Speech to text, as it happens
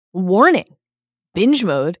Warning, binge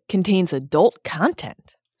mode contains adult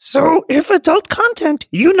content. So if adult content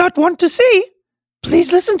you not want to see,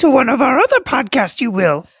 please listen to one of our other podcasts, you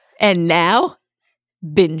will. And now,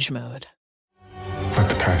 binge mode. Let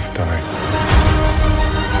the past die.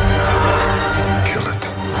 Kill it.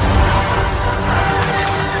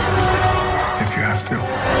 If you have to.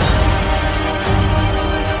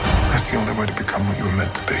 That's the only way to become what you were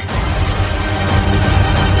meant to be.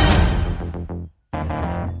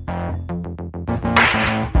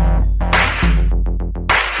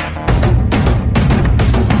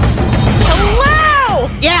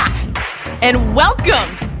 Yeah! And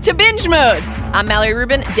welcome to Binge Mode. I'm Mallory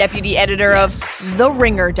Rubin, deputy editor of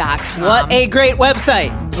TheRinger.com. What a great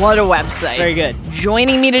website. What a website. It's very good.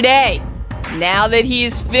 Joining me today, now that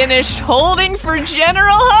he's finished holding for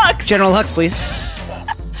General Hux. General Hux, please.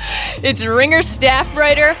 It's Ringer staff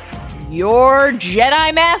writer, your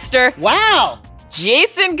Jedi master. Wow!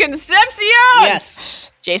 Jason Concepcion. Yes.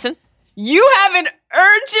 Jason, you have an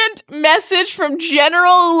urgent message from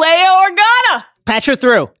General Leia Organa. Patch her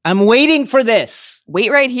through. I'm waiting for this.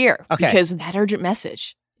 Wait right here, Okay. because that urgent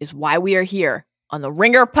message is why we are here on the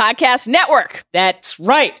Ringer Podcast Network. That's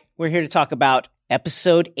right. We're here to talk about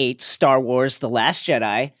Episode 8, Star Wars, The Last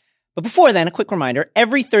Jedi. But before then, a quick reminder,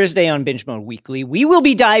 every Thursday on Binge Mode Weekly, we will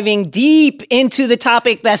be diving deep into the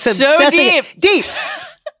topic that's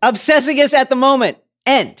obsessing us at the moment.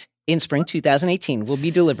 And in spring 2018, we'll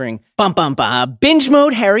be delivering Binge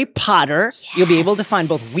Mode Harry Potter. Yes. You'll be able to find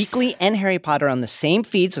both Weekly and Harry Potter on the same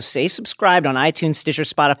feed, so stay subscribed on iTunes, Stitcher,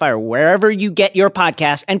 Spotify, or wherever you get your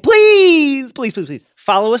podcast. And please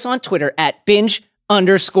follow us on Twitter at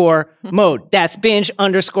binge_mode. That's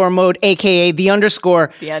binge_mode, aka the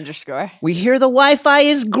underscore. The underscore. We hear the Wi-Fi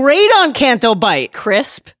is great on Canto Byte.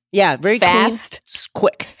 Crisp. Yeah, very fast. Clean,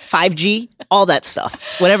 quick. 5G, all that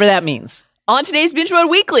stuff. Whatever that means. On today's Binge Mode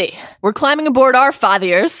Weekly, we're climbing aboard our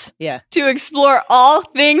fathers to explore all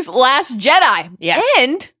things Last Jedi. Yes.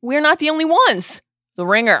 And we're not the only ones. The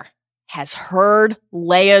Ringer has heard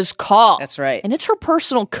Leia's call. That's right. And it's her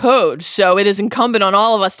personal code, so it is incumbent on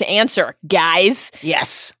all of us to answer. Guys.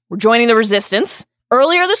 Yes. We're joining the Resistance.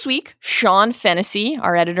 Earlier this week, Sean Fennessy,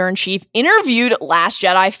 our editor-in-chief, interviewed Last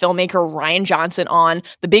Jedi filmmaker Rian Johnson on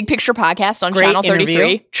the Big Picture podcast on Channel 33.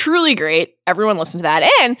 Interview. Truly great. Everyone listen to that.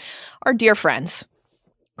 And our dear friends,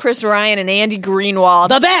 Chris Ryan and Andy Greenwald.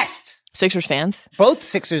 The best! Sixers fans. Both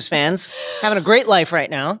Sixers fans. Having a great life right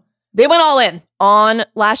now. They went all in on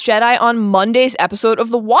Last Jedi on Monday's episode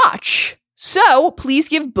of The Watch. So please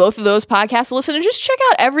give both of those podcasts a listen and just check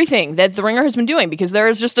out everything that The Ringer has been doing, because there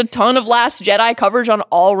is just a ton of Last Jedi coverage on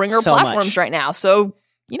all Ringer platforms right now. So,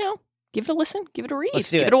 give it a listen, give it a read,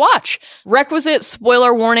 give it a watch. Requisite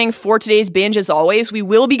spoiler warning for today's binge, as always. We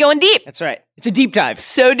will be going deep. That's right. It's a deep dive.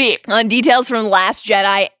 So deep on details from Last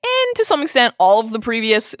Jedi and, to some extent, all of the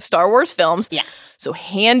previous Star Wars films. Yeah. So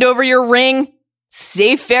hand over your ring.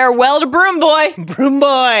 Say farewell to Broom Boy. Broom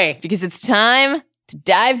Boy. Because it's time to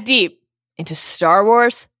dive deep into Star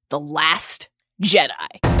Wars: The Last Jedi.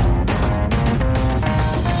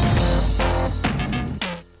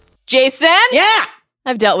 Jason? Yeah!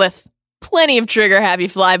 I've dealt with plenty of trigger-happy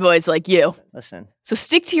flyboys like you. Listen. So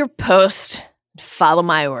stick to your post and follow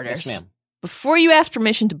my orders. Yes, ma'am. Before you ask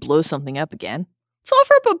permission to blow something up again, let's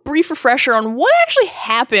offer up a brief refresher on what actually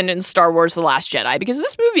happened in Star Wars: The Last Jedi, because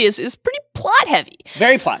this movie is pretty plot-heavy.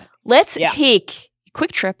 Very plot. Let's take a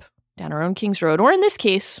quick trip down our own King's Road, or in this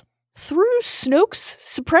case, through Snoke's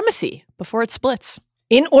supremacy before it splits.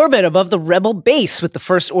 In orbit above the Rebel base with the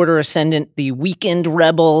First Order Ascendant, the weakened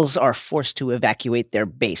rebels are forced to evacuate their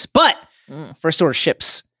base. But First Order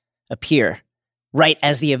ships appear right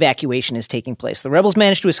as the evacuation is taking place. The rebels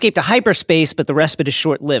manage to escape to hyperspace, but the respite is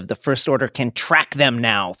short-lived. The First Order can track them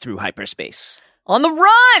now through hyperspace. On the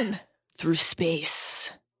run through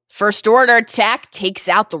space. First Order attack takes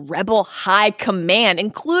out the Rebel High Command,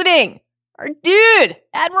 including our dude,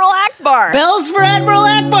 Admiral Akbar. Bells for Admiral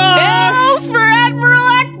Akbar! Bells for Admiral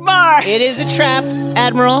Akbar! It is a trap,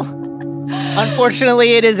 Admiral.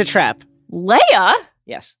 Unfortunately, it is a trap. Leia,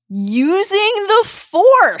 yes, using the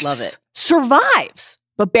Force. Love it. Survives,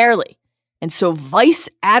 but barely. And so Vice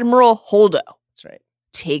Admiral Holdo, that's right,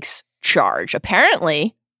 takes charge.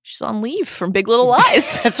 Apparently, she's on leave from Big Little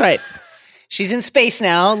Lies. That's right. She's in space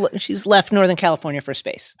now. She's left Northern California for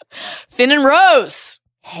space. Finn and Rose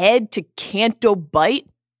head to Canto Byte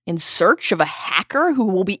in search of a hacker who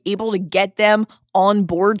will be able to get them on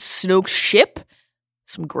board Snoke's ship.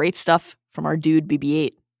 Some great stuff from our dude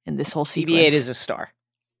BB-8 in this whole sequence. BB-8 is a star.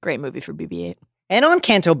 Great movie for BB-8. And on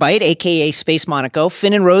Canto Byte, a.k.a. Space Monaco,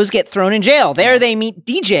 Finn and Rose get thrown in jail. There they meet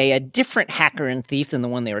DJ, a different hacker and thief than the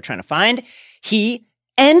one they were trying to find. He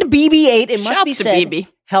and BB-8, it must Shouts be to said, BB.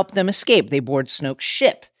 help them escape. They board Snoke's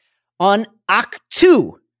ship. On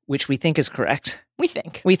Octu, which we think is correct. We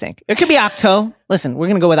think. It could be Octo. Listen, we're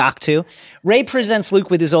going to go with Octu. Rey presents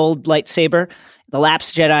Luke with his old lightsaber. The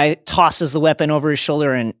lapsed Jedi tosses the weapon over his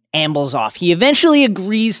shoulder and ambles off. He eventually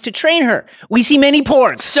agrees to train her. We see many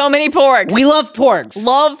porgs. So many porgs. We love porgs.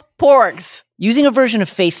 love porgs. Using a version of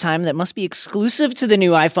FaceTime that must be exclusive to the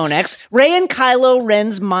new iPhone X, Rey and Kylo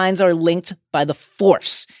Ren's minds are linked by the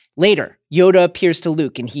Force. Later, Yoda appears to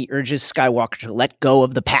Luke and he urges Skywalker to let go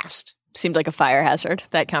of the past. Seemed like a fire hazard,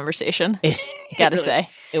 that conversation. Gotta say.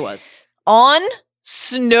 It was. On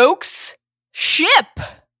Snoke's ship.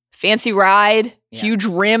 Fancy ride, huge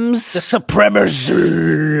rims. The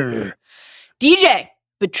supremacy. DJ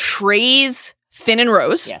betrays Finn and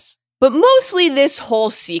Rose. Yes. But mostly this whole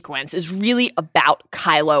sequence is really about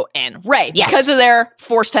Kylo and Rey. Yes. Because of their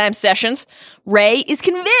Force time sessions, Rey is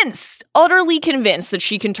convinced, utterly convinced that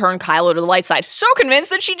she can turn Kylo to the light side. So convinced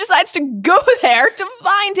that she decides to go there to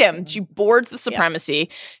find him. She boards the supremacy.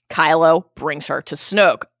 Kylo brings her to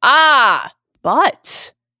Snoke.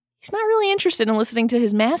 But he's not really interested in listening to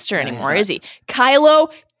his master anymore, is he?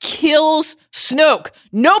 Kylo kills Snoke.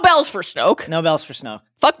 No bells for Snoke. No bells for Snoke.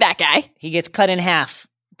 Fuck that guy. He gets cut in half.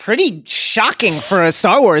 Pretty shocking for a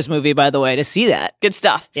Star Wars movie, by the way, to see that. Good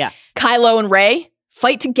stuff. Yeah. Kylo and Rey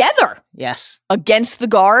fight together Yes. against the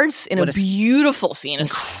guards in What a a beautiful scene, a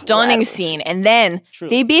stunning scene. And then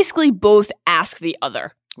Truly. they basically both ask the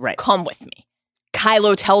other, Right. come with me.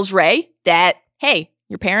 Kylo tells Rey that, hey,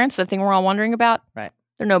 your parents, that thing we're all wondering about, Right.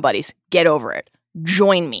 they're nobodies. Get over it.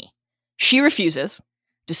 Join me. She refuses,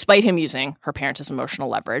 despite him using her parents as emotional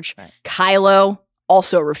leverage. Right. Kylo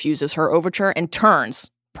also refuses her overture and turns,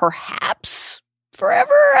 perhaps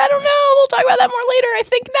forever, I don't know, we'll talk about that more later, I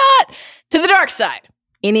think not, to the dark side.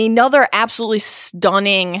 In another absolutely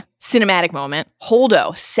stunning cinematic moment,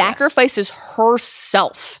 Holdo sacrifices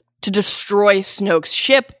herself to destroy Snoke's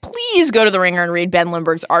ship. Please go to The Ringer and read Ben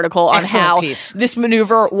Lindbergh's article on Excellent how piece. this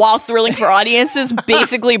maneuver, while thrilling for audiences,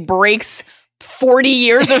 basically breaks 40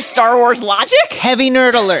 years of Star Wars logic. Heavy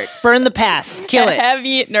nerd alert. Burn the past. Kill it.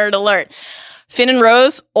 Heavy nerd alert. Finn and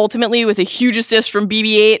Rose, ultimately with a huge assist from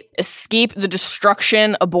BB-8, escape the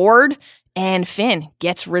destruction aboard, and Finn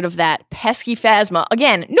gets rid of that pesky Phasma.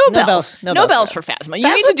 Again, no bells. No bells for Phasma. You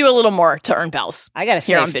need to do a little more to earn bells. I gotta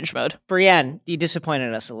say, here on binge mode. Brienne, you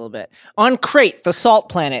disappointed us a little bit. On Crate, the salt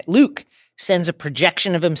planet, Luke sends a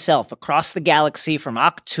projection of himself across the galaxy from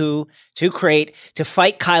Octu to Crate to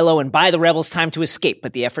fight Kylo and buy the rebels time to escape,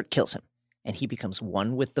 but the effort kills him. And he becomes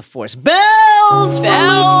one with the Force. Bells for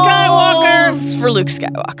Luke Skywalker! For Luke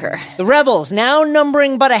Skywalker. The rebels, now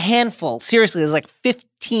numbering but a handful, seriously, there's like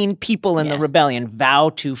 15 people in the rebellion, vow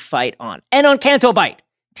to fight on. And on Canto Bight,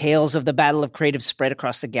 tales of the Battle of Crate have spread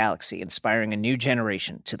across the galaxy, inspiring a new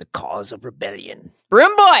generation to the cause of rebellion.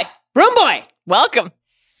 Broom Boy! Broom Boy! Welcome.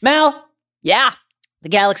 Mal, Yeah. the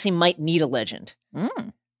galaxy might need a legend.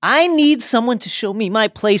 I need someone to show me my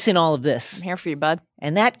place in all of this. I'm here for you, bud.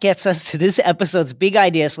 And that gets us to this episode's big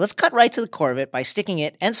idea, so let's cut right to the core of it by sticking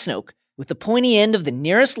it, and Snoke, with the pointy end of the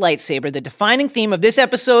nearest lightsaber. The defining theme of this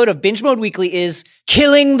episode of Binge Mode Weekly is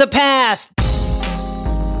killing the past.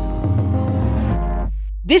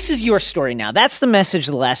 This is your story now. That's the message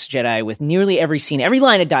of The Last Jedi. With nearly every scene, every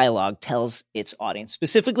line of dialogue tells its audience,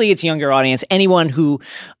 specifically its younger audience, anyone who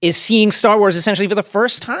is seeing Star Wars essentially for the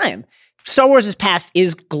first time. Star Wars' past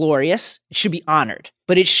is glorious. It should be honored,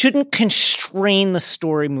 but it shouldn't constrain the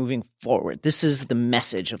story moving forward. This is the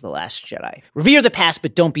message of The Last Jedi. Revere the past,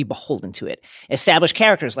 but don't be beholden to it. Establish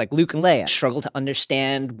characters like Luke and Leia struggle to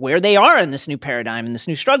understand where they are in this new paradigm, in this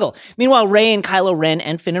new struggle. Meanwhile, Rey and Kylo Ren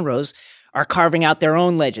and Finn and Rose are carving out their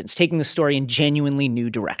own legends, taking the story in genuinely new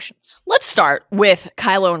directions. Let's start with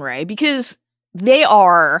Kylo and Rey, because they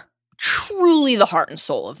are truly the heart and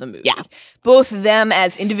soul of the movie. Yeah. Both them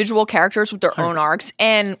as individual characters with their own arcs,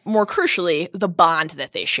 and more crucially, the bond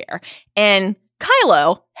that they share. And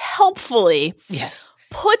Kylo helpfully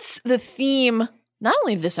puts the theme, not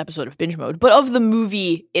only of this episode of Binge Mode, but of the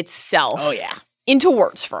movie itself. Into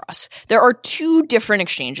words for us. There are two different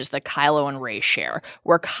exchanges that Kylo and Rey share,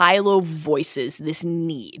 where Kylo voices this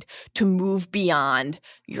need to move beyond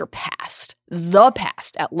your past, the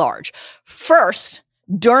past at large. First,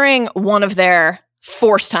 during one of their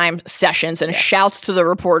Force time sessions, and shouts to the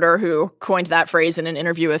reporter who coined that phrase in an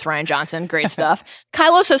interview with Ryan Johnson, great stuff,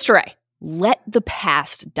 Kylo says to Rey, let the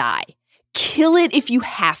past die. Kill it if you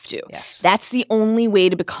have to. Yes. That's the only way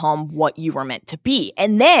to become what you were meant to be.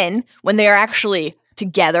 And then when they are actually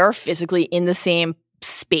together physically in the same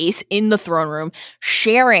space in the throne room,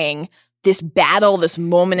 sharing this battle, this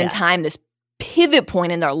moment in time, this pivot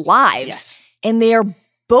point in their lives, and they are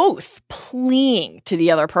both pleading to the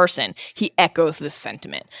other person, he echoes this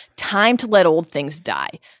sentiment. Time to let old things die.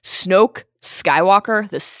 Snoke, Skywalker,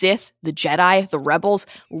 the Sith, the Jedi, the Rebels,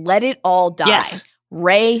 let it all die. Yes.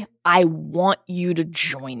 Rey, I want you to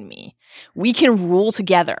join me. We can rule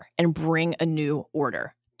together and bring a new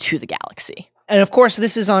order to the galaxy. And of course,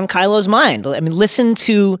 this is on Kylo's mind. I mean, listen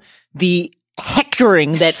to the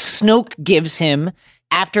hectoring that Snoke gives him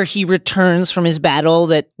after he returns from his battle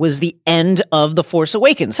that was the end of The Force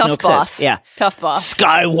Awakens. Tough Snoke boss. says, yeah. Tough boss.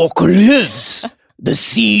 Skywalker lives. The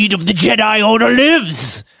seed of the Jedi Order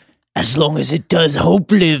lives. As long as it does,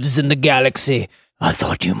 hope lives in the galaxy. I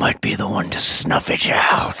thought you might be the one to snuff it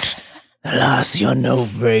out. Alas, you're no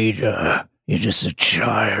Vader. You're just a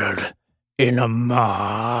child in a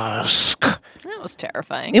mask. That was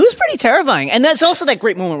terrifying. It was pretty terrifying. And that's also that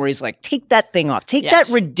great moment where he's like, take that thing off. Take Yes.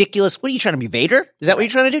 that ridiculous, what are you trying to be, Vader? Is that what you're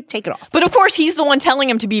trying to do? Take it off. But of course, he's the one telling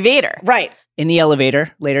him to be Vader. Right. In the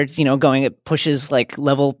elevator, later, it's, going, it pushes like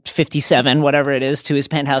level 57, whatever it is, to his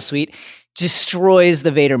penthouse suite, destroys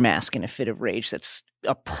the Vader mask in a fit of rage. That's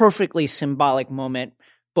a perfectly symbolic moment,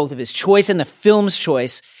 both of his choice and the film's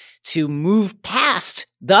choice to move past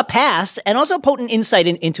the past, and also potent insight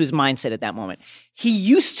into his mindset at that moment. He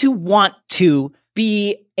used to want to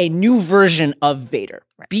be a new version of Vader,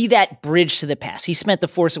 be that bridge to the past. He spent The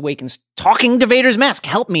Force Awakens talking to Vader's mask.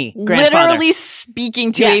 Help me, grandfather. Literally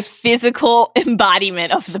speaking to Yes. a physical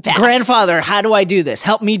embodiment of the past. Grandfather, how do I do this?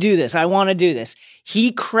 Help me do this. I want to do this. He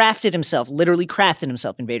literally crafted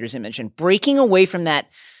himself in Vader's image. And breaking away from that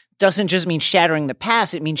doesn't just mean shattering the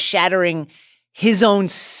past. It means shattering his own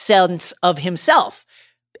sense of himself.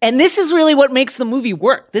 And this is really what makes the movie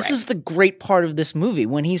work. This is the great part of this movie.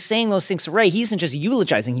 When he's saying those things to Rey, he isn't just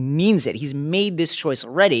eulogizing, he means it. He's made this choice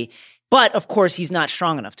already. But of course, he's not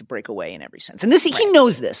strong enough to break away in every sense. And he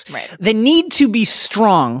knows this. Right. The need to be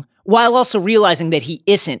strong while also realizing that he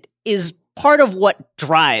isn't is part of what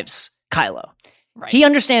drives Kylo. Right. He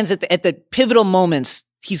understands that at the pivotal moments,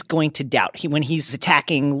 he's going to doubt. When he's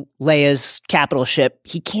attacking Leia's capital ship,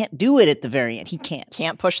 he can't do it at the very end. He can't.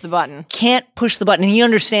 Can't push the button. Can't push the button. And he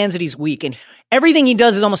understands that he's weak. And everything he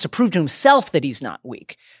does is almost to prove to himself that he's not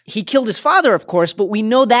weak. He killed his father, of course, but we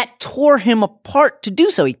know that tore him apart to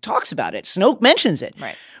do so. He talks about it. Snoke mentions it.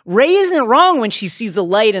 Right. Rey isn't wrong when she sees the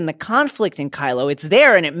light and the conflict in Kylo. It's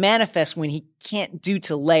there, and it manifests when he can't do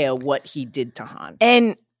to Leia what he did to Han.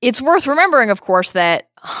 And it's worth remembering, of course, that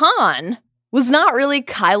Han was not really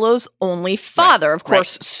Kylo's only father. Right, of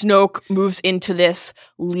course, Snoke moves into this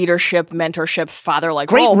leadership, mentorship, father-like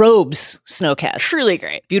Great role. robes Snoke has. Truly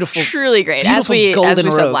great. Beautiful. Truly great. Beautiful As golden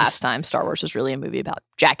we said robes. last time, Star Wars is really a movie about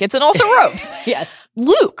jackets and also robes. Yes.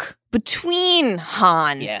 Luke, between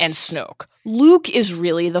Han Yes. and Snoke, Luke is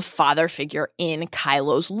really the father figure in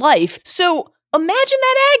Kylo's life. So imagine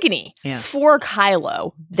that agony for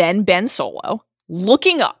Kylo, then Ben Solo,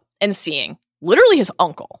 looking up and seeing literally his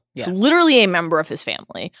uncle, so literally a member of his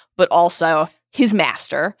family, but also his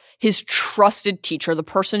master, his trusted teacher, the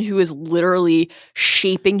person who is literally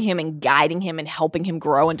shaping him and guiding him and helping him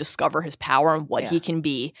grow and discover his power and what he can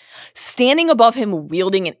be, standing above him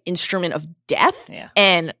wielding an instrument of death,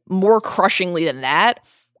 and more crushingly than that,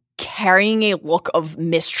 carrying a look of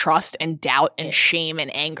mistrust and doubt and shame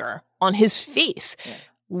and anger on his face,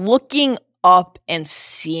 looking up and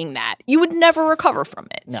seeing that, you would never recover from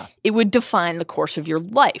it. No. It would define the course of your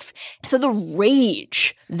life. So the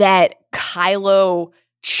rage that Kylo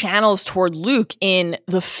channels toward Luke in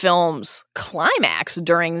the film's climax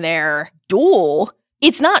during their duel,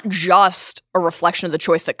 it's not just a reflection of the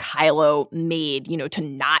choice that Kylo made, to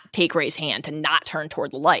not take Rey's hand, to not turn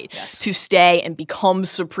toward the light, to stay and become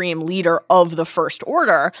supreme leader of the First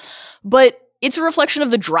Order, but it's a reflection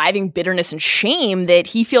of the driving bitterness and shame that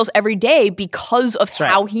he feels every day because of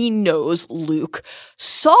how he knows Luke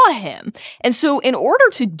saw him. And so in order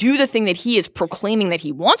to do the thing that he is proclaiming that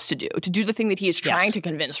he wants to do the thing that he is trying to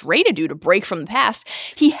convince Rey to do, to break from the past,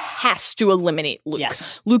 he has to eliminate Luke.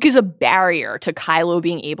 Yes. Luke is a barrier to Kylo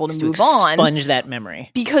being able to move on. Expunge that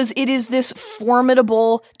memory. Because it is this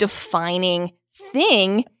formidable, defining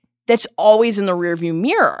thing that's always in the rearview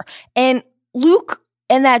mirror. And Luke,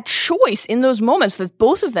 and that choice in those moments that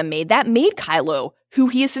both of them made, that made Kylo who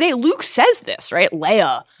he is today. Luke says this, right?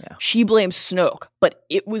 Leia, she blames Snoke, but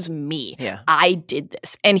it was me. I did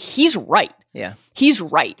this. And he's right. He's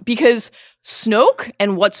right. Because Snoke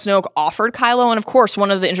and what Snoke offered Kylo, and of course, one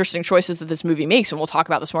of the interesting choices that this movie makes, and we'll talk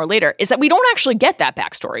about this more later, is that we don't actually get that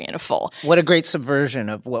backstory in a full. What a great subversion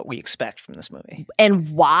of what we expect from this movie. And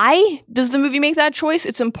why does the movie make that choice?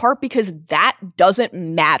 It's in part because that doesn't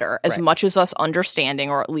matter as much as us understanding,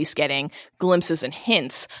 or at least getting glimpses and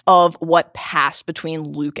hints of what passed between between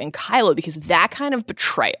Luke and Kylo, because that kind of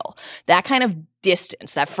betrayal, that kind of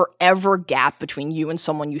distance, that forever gap between you and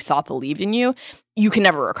someone you thought believed in you, you can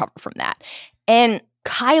never recover from that. And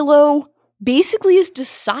Kylo basically is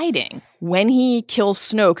deciding when he kills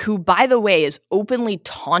Snoke, who, by the way, is openly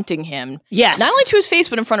taunting him. Yes. Not only to his face,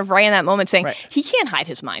 but in front of Rey in that moment, saying, Right. he can't hide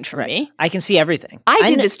his mind from me. I can see everything. I did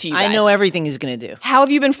kn- this to you guys. I know everything he's going to do. How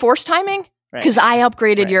have you been force timing? Right. Because I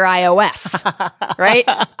upgraded your iOS, right?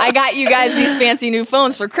 I got you guys these fancy new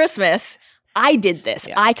phones for Christmas. I did this.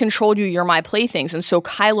 Yes. I controlled you. You're my playthings. And so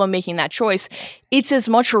Kylo making that choice, it's as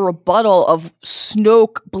much a rebuttal of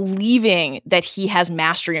Snoke believing that he has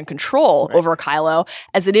mastery and control over Kylo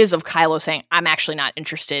as it is of Kylo saying, I'm actually not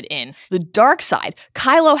interested in the dark side.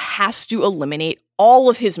 Kylo has to eliminate all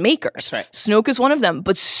of his makers. That's right. Snoke is one of them,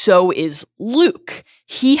 but so is Luke.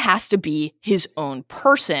 He has to be his own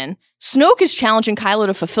person. Snoke is challenging Kylo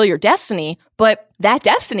to fulfill your destiny, but that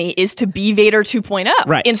destiny is to be Vader 2.0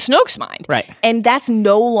 Right. in Snoke's mind. Right. And that's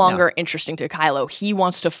no longer interesting to Kylo. He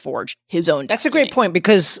wants to forge his own That's a destiny. great point,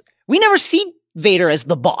 because we never see Vader as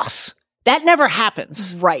the boss. That never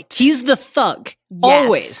happens. Right. He's the thug. Yes.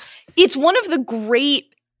 Always. It's one of the great,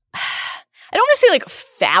 I don't want to say like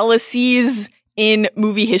fallacies in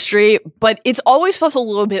movie history, but it's always felt a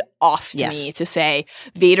little bit off to Yes. me to say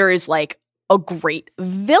Vader is like a great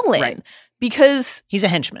villain. Right. Because He's a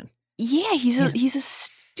henchman. yeah, he's a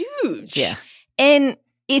stooge. Yeah. And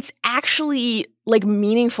it's actually like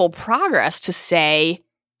meaningful progress to say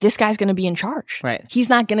this guy's going to be in charge. Right. He's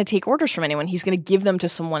not going to take orders from anyone. He's going to give them to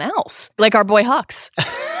someone else, like our boy Hux.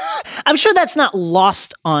 I'm sure that's not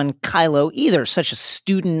lost on Kylo either, such a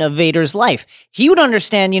student of Vader's life. He would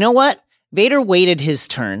understand, you know what? Vader waited his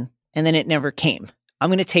turn, and then it never came. I'm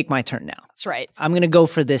going to take my turn now. That's right. I'm going to go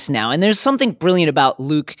for this now. And there's something brilliant about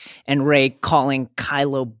Luke and Rey calling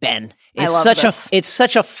Kylo Ben. I love this. It's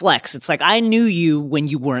such a flex. It's like, I knew you when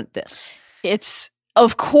you weren't this. It's,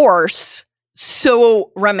 of course,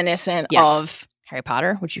 so reminiscent Yes. of Harry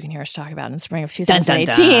Potter, which you can hear us talk about in spring of Dun, dun,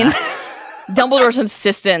 2018. dun. Dumbledore's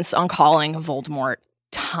insistence on calling Voldemort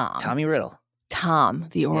Tom. Tommy Riddle. Tom,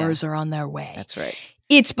 the Aurors are on their way. That's right.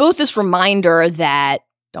 It's both this reminder that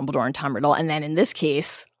Dumbledore and Tom Riddle, and then in this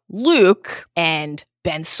case, Luke and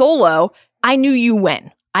Ben Solo, I knew you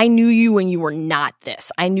when. I knew you when you were not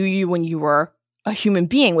this. I knew you when you were a human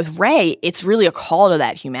being. With Rey, it's really a call to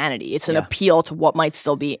that humanity. It's an appeal to what might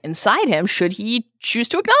still be inside him should he choose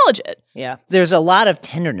to acknowledge it. Yeah. There's a lot of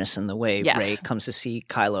tenderness in the way Yes. Rey comes to see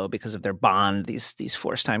Kylo because of their bond, these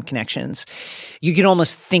force time connections. You can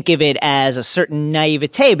almost think of it as a certain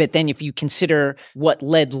naivete, but then if you consider what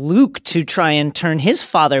led Luke to try and turn his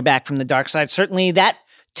father back from the dark side, certainly that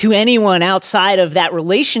to anyone outside of that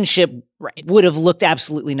relationship would have looked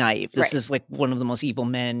absolutely naive. This is like one of the most evil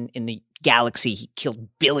men in the galaxy. He killed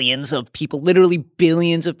billions of people, literally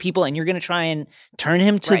billions of people, and you're going to try and turn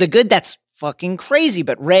him to the good? That's fucking crazy.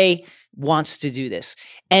 But Rey wants to do this.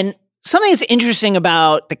 And something that's interesting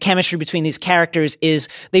about the chemistry between these characters is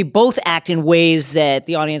they both act in ways that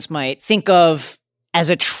the audience might think of as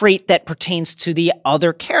a trait that pertains to the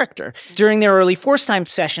other character. During their early Force Time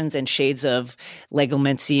sessions and shades of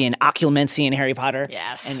legomancy and occlumency in Harry Potter.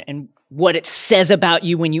 Yes. And what it says about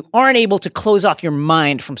you when you aren't able to close off your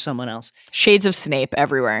mind from someone else. Shades of Snape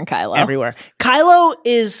everywhere in Kylo. Everywhere. Kylo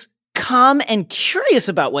is calm and curious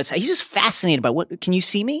about what's. He's just fascinated by what. Can you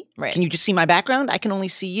see me? Right. Can you just see my background? I can only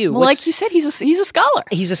see you. Well, like you said, he's a scholar.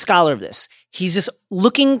 He's a scholar of this. He's just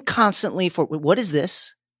looking constantly for what is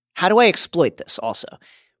this? How do I exploit this also?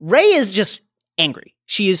 Rey is just angry.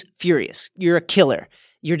 She is furious. You're a killer.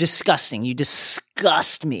 You're disgusting. You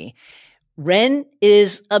disgust me. Ren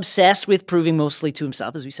is obsessed with proving mostly to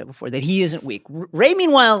himself, as we said before, that he isn't weak. Rey,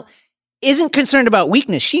 meanwhile, isn't concerned about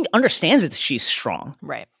weakness. She understands that she's strong.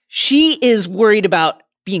 Right. She is worried about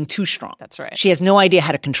being too strong. That's right. She has no idea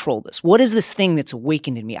how to control this. What is this thing that's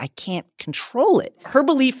awakened in me? I can't control it. Her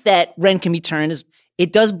belief that Ren can be turned is,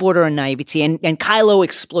 it does border on naivety, and Kylo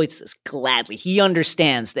exploits this gladly. He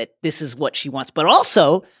understands that this is what she wants, but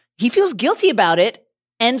also he feels guilty about it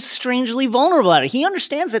and strangely vulnerable about it. He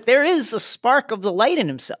understands that there is a spark of the light in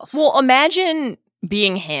himself. Well, imagine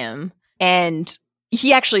being him, and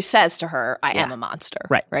he actually says to her, I am a monster.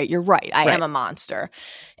 Right. You're right. I am a monster.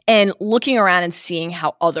 And looking around and seeing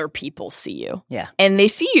how other people see you. Yeah. And they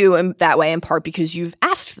see you in that way in part because you've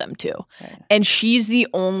asked them to. Right. And she's the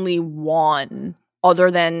only one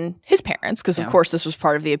other than his parents, because of course this was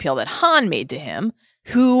part of the appeal that Han made to him,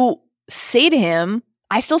 who say to him,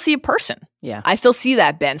 I still see a person. Yeah. I still see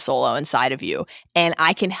that Ben Solo inside of you, and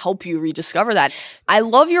I can help you rediscover that. I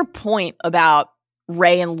love your point about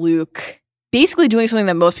Rey and Luke basically doing something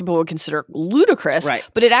that most people would consider ludicrous, Right.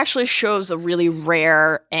 but it actually shows a really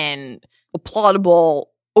rare and applaudable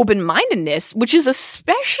open-mindedness, which is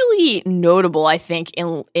especially notable, I think,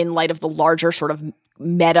 in light of the larger sort of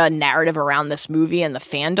meta narrative around this movie and the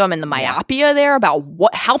fandom and the myopia there about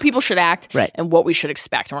how people should act and what we should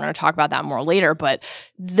expect. And we're going to talk about that more later, but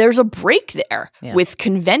there's a break there with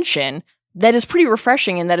convention that is pretty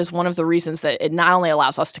refreshing, and that is one of the reasons that it not only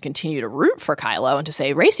allows us to continue to root for Kylo and to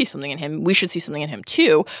say, Rey sees something in him, we should see something in him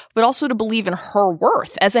too, but also to believe in her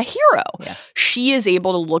worth as a hero. Yeah. She is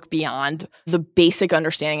able to look beyond the basic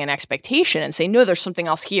understanding and expectation and say, no, there's something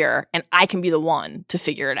else here, and I can be the one to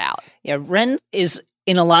figure it out. Yeah, Ren is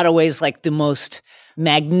in a lot of ways like the most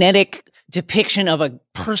magnetic depiction of a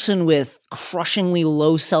person with crushingly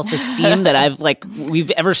low self-esteem that we've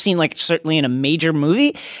ever seen, like certainly in a major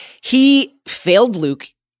movie. He failed Luke.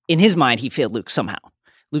 In his mind, he failed Luke somehow.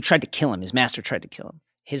 Luke tried to kill him. His master tried to kill him.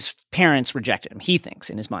 His parents rejected him, he thinks,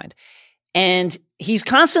 in his mind. And he's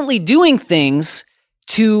constantly doing things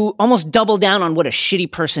to almost double down on what a shitty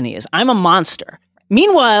person he is. I'm a monster.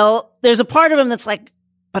 Meanwhile, there's a part of him that's like,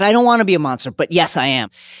 but I don't want to be a monster, but yes, I am.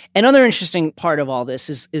 Another interesting part of all this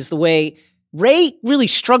is the way Rey really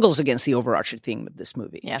struggles against the overarching theme of this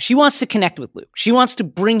movie. Yeah. She wants to connect with Luke. She wants to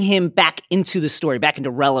bring him back into the story, back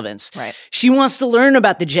into relevance. Right. She wants to learn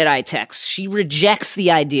about the Jedi texts. She rejects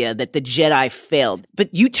the idea that the Jedi failed.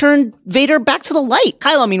 But you turn Vader back to the light.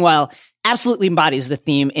 Kylo, meanwhile, absolutely embodies the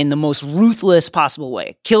theme in the most ruthless possible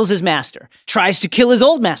way. Kills his master. Tries to kill his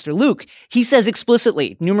old master, Luke. He says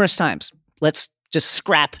explicitly numerous times, let's just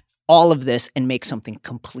scrap all of this and make something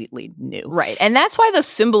completely new. Right. And that's why the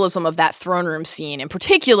symbolism of that throne room scene in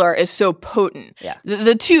particular is so potent. Yeah.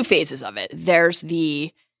 The two phases of it. There's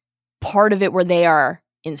the part of it where they are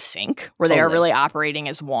in sync, where they are really operating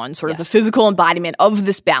as one, sort of the physical embodiment of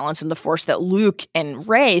this balance and the force that Luke and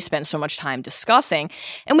Rey spend so much time discussing.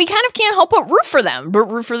 And we kind of can't help but root for them, but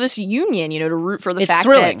root for this union, to root for the fact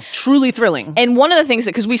thrilling, that— truly thrilling. And one of the things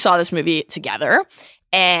that, because we saw this movie together,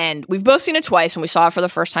 and we've both seen it twice, and we saw it for the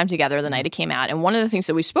first time together the night it came out. And one of the things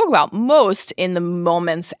that we spoke about most in the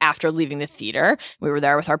moments after leaving the theater, we were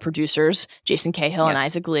there with our producers, Jason Cahill and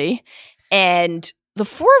Isaac Lee, and the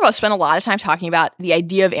four of us spent a lot of time talking about the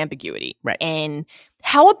idea of ambiguity and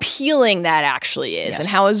how appealing that actually is, and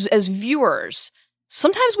how as viewers,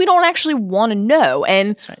 sometimes we don't actually want to know.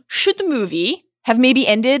 And should the movie have maybe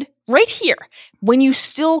ended right here, when you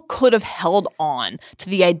still could have held on to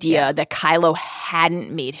the idea that Kylo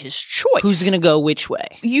hadn't made his choice? Who's going to go which way?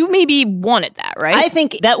 You maybe wanted that, right? I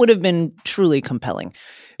think that would have been truly compelling.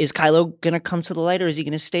 Is Kylo going to come to the light, or is he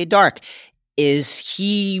going to stay dark? Is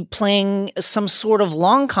he playing some sort of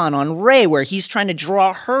long con on Rey, where he's trying to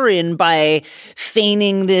draw her in by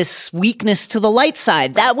feigning this weakness to the light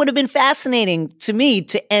side? That would have been fascinating to me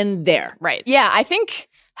to end there. Right. Yeah, I think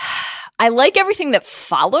I like everything that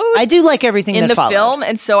followed. I do like everything in that the followed. Film,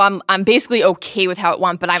 and so I'm basically okay with how it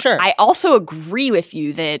went. But I also agree with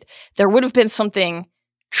you that there would have been something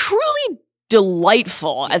truly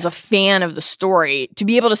delightful as a fan of the story to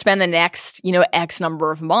be able to spend the next X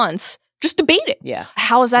number of months just debating. Yeah.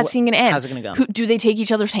 How is that scene going to end? How's it going to go? Do they take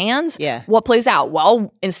each other's hands? Yeah. What plays out?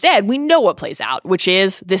 Well, instead, we know what plays out, which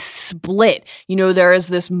is this split. There is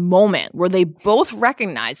this moment where they both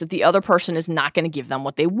recognize that the other person is not going to give them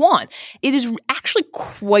what they want. It is actually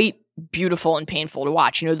quite beautiful and painful to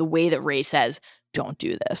watch. The way that Rey says, don't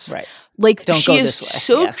do this. Right. Like, don't she go is this way.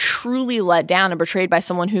 so truly let down and betrayed by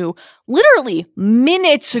someone who literally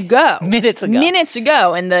minutes ago in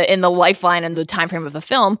the lifeline and the time frame of the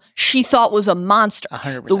film, she thought was a monster.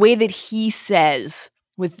 100%. The way that he says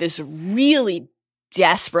with this really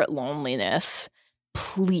desperate loneliness,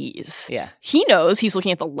 please. Yeah. He knows he's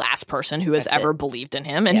looking at the last person who has ever believed in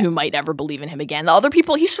him and who might ever believe in him again. The other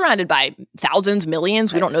people, he's surrounded by thousands,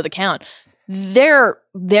 millions, we don't know the count. They're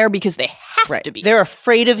there because they have to be. They're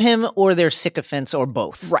afraid of him, or they're sycophants, or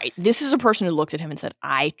both. Right. This is a person who looked at him and said,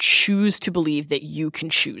 I choose to believe that you can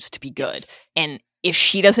choose to be good. Yes. And if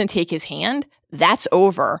she doesn't take his hand, that's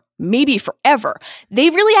over, maybe forever. They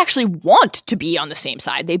really actually want to be on the same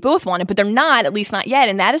side. They both want it, but they're not, at least not yet.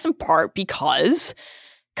 And that is in part because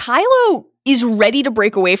Kylo is ready to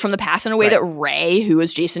break away from the past in a way that Rey, who,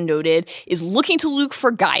 as Jason noted, is looking to Luke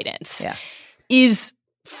for guidance, is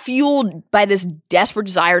fueled by this desperate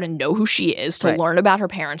desire to know who she is, to learn about her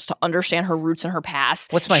parents, to understand her roots and her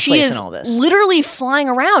past. What's my place in all this? Literally flying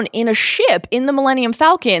around in a ship in the Millennium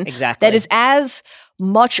Falcon that is as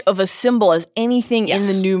much of a symbol as anything in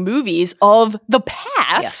the new movies of the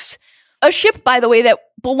past. A ship, by the way, that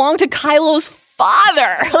belonged to Kylo's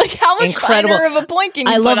father. Like, how much Incredible. finer of a point can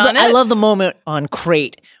you I put on it? I love the moment on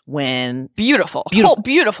Crate when Beautiful.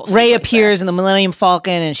 Beautiful. Ray sequence appears in the Millennium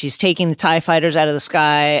Falcon and she's taking the TIE fighters out of the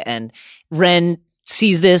sky, and Ren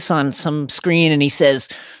sees this on some screen and he says,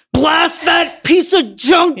 blast that piece of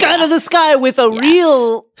junk out of the sky, with a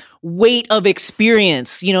real weight of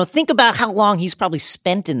experience. You know, think about how long he's probably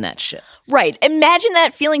spent in that ship. Right. Imagine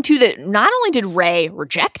that feeling too, that not only did Ray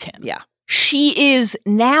reject him, she is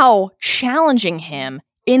now challenging him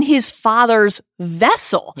in his father's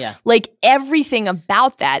vessel. Yeah. Like, everything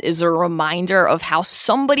about that is a reminder of how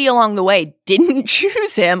somebody along the way didn't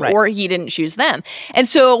choose him or he didn't choose them. And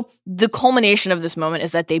so the culmination of this moment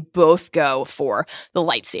is that they both go for the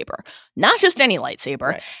lightsaber. Not just any lightsaber.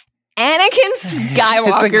 Right. Anakin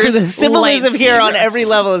Skywalker's the symbolism lightsaber. Here on every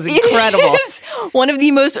level is incredible. It is one of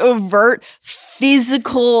the most overt,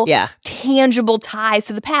 physical, tangible ties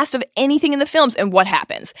to the past of anything in the films. And what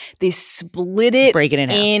happens? They split it, break it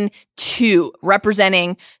in two,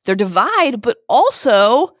 representing their divide, but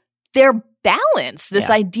also their balance. This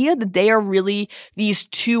idea that they are really these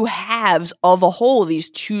two halves of a whole, these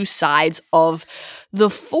two sides of the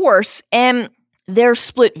Force, and their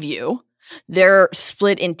split view, their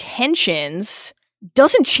split intentions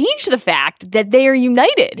doesn't change the fact that they are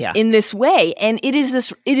united in this way. And it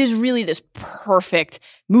is really this perfect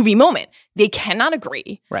movie moment. They cannot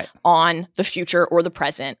agree on the future or the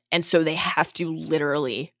present. And so they have to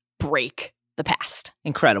literally break the past.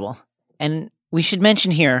 Incredible. And we should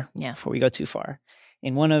mention here, before we go too far,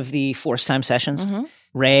 in one of the Force Time sessions,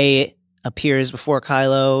 Rey appears before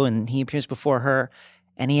Kylo and he appears before her.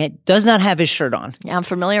 And he does not have his shirt on. Yeah, I'm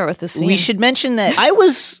familiar with this scene. We should mention that I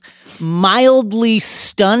was mildly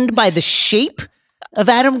stunned by the shape of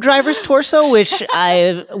Adam Driver's torso, which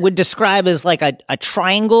I would describe as like a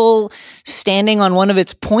triangle standing on one of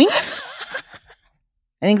its points.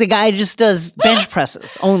 I think the guy just does bench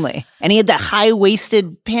presses only. And he had that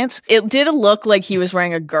high-waisted pants. It did look like he was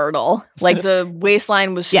wearing a girdle. Like, the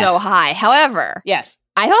waistline was so high. However,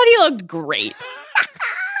 I thought he looked great.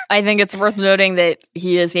 I think it's worth noting that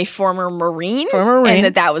he is a former Marine.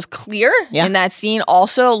 And that was clear in that scene.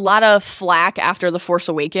 Also, a lot of flack after The Force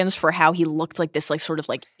Awakens for how he looked like this, like, sort of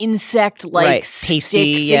like insect-like pasty,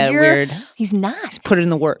 figure. weird. He's not. He's put it in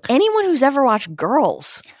the work. Anyone who's ever watched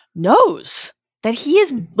Girls knows that he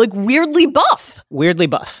is, like, weirdly buff. Weirdly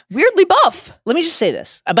buff. Let me just say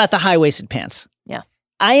this about the high-waisted pants. Yeah.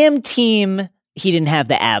 I am team he didn't have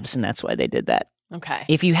the abs, and that's why they did that. Okay.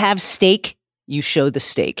 If you have steak, you show the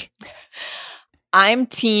steak. I'm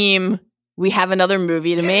team we have another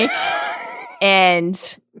movie to make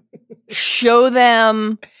and show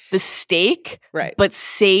them the steak, but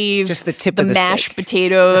save just the tip the of the mashed steak.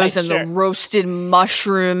 potatoes and the roasted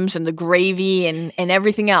mushrooms and the gravy and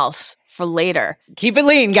everything else for later. Keep it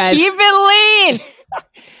lean, guys. Keep it lean.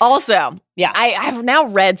 Also, I've now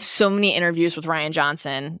read so many interviews with Rian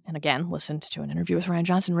Johnson, and again, listened to an interview with Rian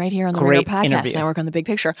Johnson right here on the Radio Podcast Network on The Big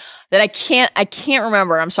Picture, that I can't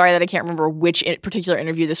remember. I'm sorry that I can't remember which particular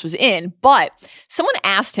interview this was in, but someone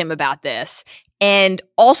asked him about this, and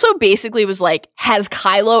also basically was like, has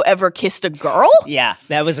Kylo ever kissed a girl? Yeah,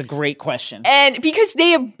 that was a great question. And because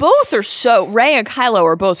they both are Rey and Kylo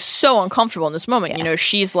are both so uncomfortable in this moment. You know,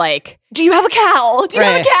 she's like, do you have a cowl? Do you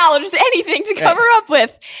have a cowl? Or just anything to cover up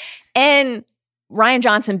with. And Rian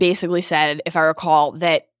Johnson basically said, if I recall,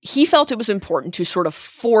 that he felt it was important to sort of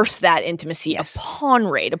force that intimacy upon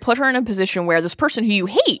Rey, to put her in a position where this person who you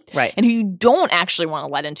hate and who you don't actually want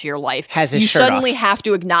to let into your life, has his you shirt suddenly off. have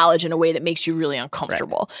to acknowledge in a way that makes you really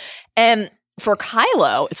uncomfortable. And for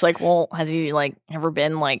Kylo, it's like, well, has he like ever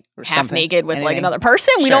been like half naked with like another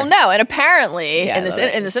person? We don't know. And apparently in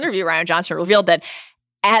this interview, Rian Johnson revealed that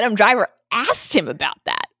Adam Driver asked him about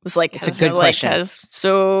that. It was like, it's a good question. Have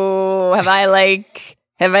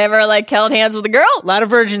I ever like held hands with a girl? A lot of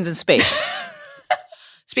virgins in space.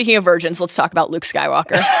 Speaking of virgins, let's talk about Luke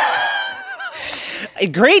Skywalker. A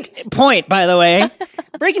great point, by the way.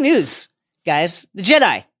 Breaking news, guys. The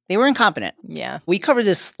Jedi, they were incompetent. Yeah. We covered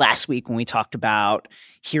this last week when we talked about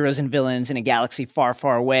heroes and villains in a galaxy far,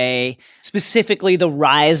 far away, specifically the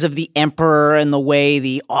rise of the Emperor and the way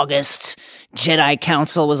the August Jedi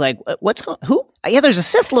Council was like, what's going on? Who? Yeah, there's a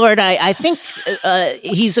Sith Lord. I think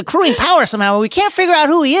he's accruing power somehow. We can't figure out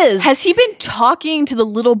who he is. Has he been talking to the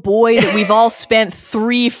little boy that we've all spent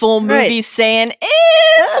 3 full movies saying,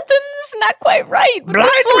 something's not quite right? Blind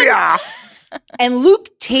we are. And Luke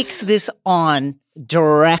takes this on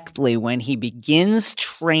directly when he begins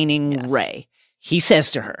training Rey. He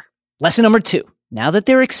says to her, lesson number 2. Now that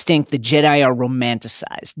they're extinct, the Jedi are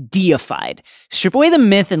romanticized, deified. Strip away the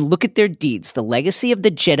myth and look at their deeds. The legacy of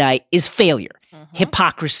the Jedi is failure,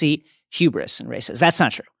 hypocrisy, hubris. And Rey says, that's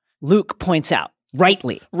not true. Luke points out,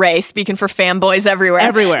 rightly. Rey speaking for fanboys everywhere.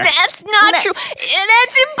 Everywhere. That's not true.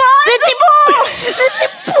 That's impossible. That's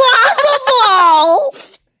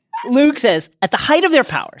impossible! Luke says, at the height of their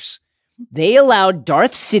powers, they allowed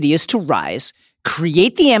Darth Sidious to rise,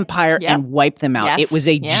 create the Empire, and wipe them out. Yes. It was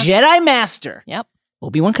a Jedi Master, Yep.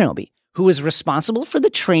 Obi-Wan Kenobi, who was responsible for the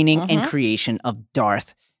training and creation of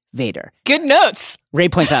Darth Vader. Good notes. Rey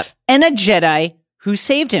points out, and a Jedi who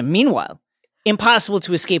saved him. Meanwhile, impossible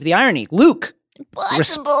to escape the irony. Luke.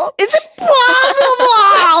 Impossible. It's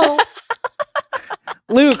impossible!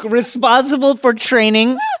 Luke, responsible for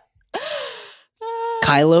training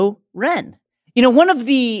Kylo Ren. You know, one of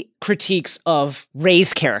the critiques of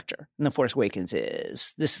Rey's character in The Force Awakens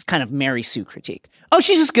is this kind of Mary Sue critique. Oh,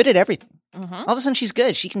 she's just good at everything. All of a sudden she's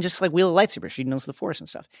good. She can just like wield a lightsaber. She knows the Force and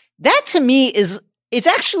stuff. That to me it's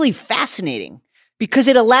actually fascinating because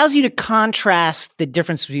it allows you to contrast the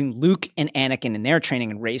difference between Luke and Anakin in their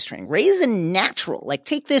training and Rey's training. Rey is a natural. Like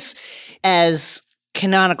take this as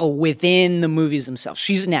canonical within the movies themselves.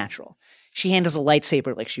 She's a natural. She handles a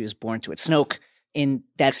lightsaber like she was born to it. Snoke, in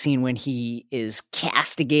that scene when he is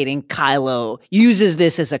castigating Kylo, uses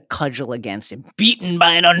this as a cudgel against him. Beaten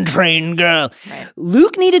by an untrained girl. Right.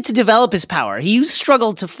 Luke needed to develop his power. He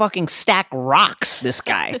struggled to fucking stack rocks, this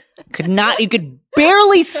guy. He could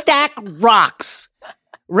barely stack rocks.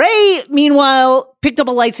 Rey, meanwhile, picked up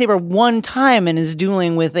a lightsaber one time and is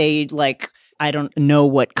dueling with a, like, I don't know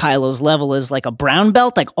what Kylo's level is, like a brown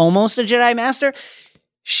belt, like almost a Jedi Master.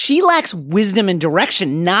 She lacks wisdom and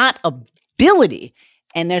direction, not ability.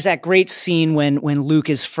 And there's that great scene when Luke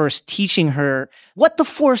is first teaching her what the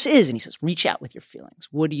Force is. And he says, reach out with your feelings.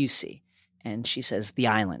 What do you see? And she says, the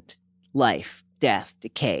island, life, death,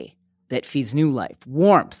 decay that feeds new life,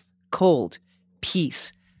 warmth, cold,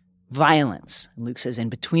 peace, violence. And Luke says, in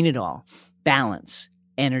between it all, balance,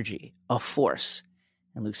 energy, a force.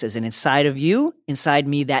 And Luke says, and inside of you, inside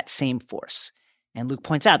me, that same force. And Luke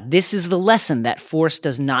points out, this is the lesson that Force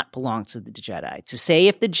does not belong to the Jedi. To say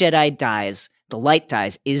if the Jedi dies, the light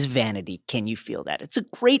dies, is vanity. Can you feel that? It's a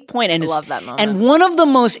great point. And I love that moment. And one of the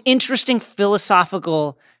most interesting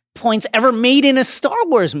philosophical points ever made in a Star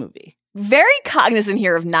Wars movie. Very cognizant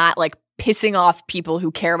here of not like pissing off people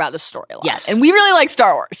who care about the storyline. Yes. And we really like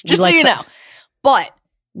Star Wars, just so you know. Star- But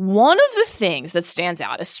one of the things that stands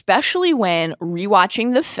out, especially when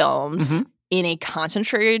rewatching the films in a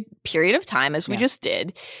concentrated period of time, as we just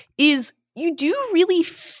did, is you do really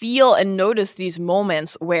feel and notice these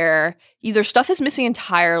moments where either stuff is missing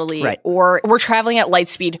entirely or we're traveling at light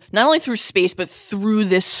speed, not only through space, but through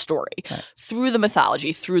this story, through the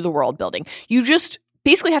mythology, through the world building. You just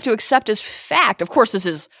basically have to accept as fact. Of course, this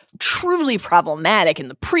is truly problematic in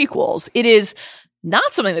the prequels. It is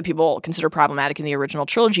not something that people consider problematic in the original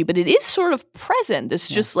trilogy, but it is sort of present. It's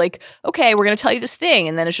just like, okay, we're going to tell you this thing,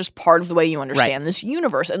 and then it's just part of the way you understand this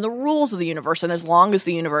universe and the rules of the universe. And as long as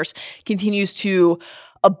the universe continues to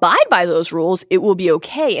abide by those rules, it will be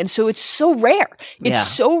okay. And so it's so rare. It's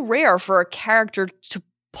so rare for a character to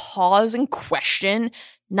pause and question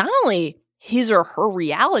not only his or her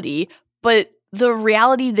reality, but the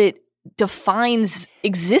reality that defines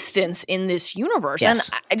existence in this universe. And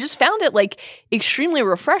I just found it like extremely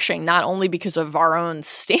refreshing, not only because of our own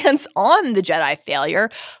stance on the Jedi failure,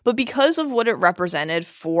 but because of what it represented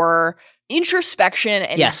for introspection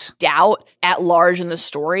and doubt at large in the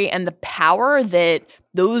story and the power that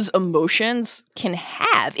those emotions can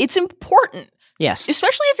have. It's important. Yes.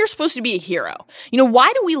 Especially if you're supposed to be a hero. You know,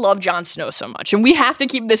 why do we love Jon Snow so much? And we have to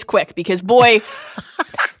keep this quick because, boy,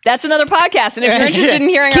 that's another podcast. And if you're interested in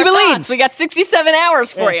hearing our thoughts, we got 67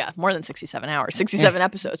 hours for you. More than 67 hours, 67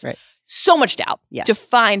 episodes. Right. So much doubt.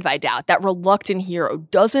 Defined by doubt. That reluctant hero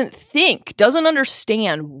doesn't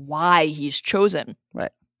understand why he's chosen.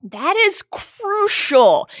 Right. That is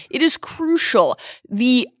crucial. It is crucial.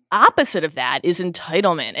 The opposite of that is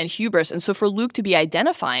entitlement and hubris. And so for Luke to be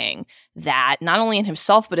identifying that not only in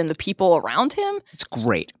himself, but in the people around him. It's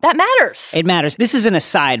great. That matters. It matters. This is an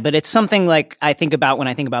aside, but it's something like I think about when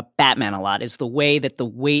I think about Batman a lot, is the way that the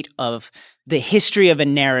weight of the history of a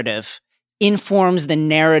narrative informs the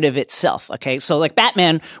narrative itself. Okay. So like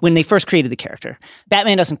Batman, when they first created the character,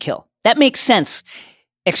 Batman doesn't kill. That makes sense.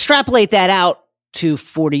 Extrapolate that out to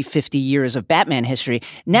 40, 50 years of Batman history.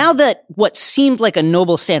 Now that what seemed like a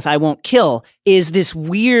noble stance, I won't kill, is this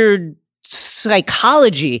weird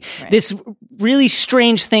psychology, this really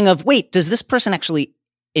strange thing of, wait, does this person actually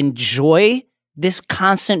enjoy this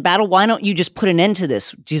constant battle? Why don't you just put an end to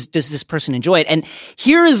this? Does this person enjoy it? And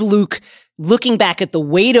here is Luke looking back at the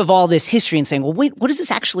weight of all this history and saying, well, wait, what does this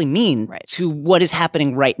actually mean to what is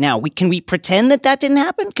happening right now? Can we pretend that didn't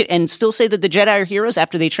happen and still say that the Jedi are heroes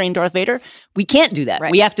after they trained Darth Vader? We can't do that.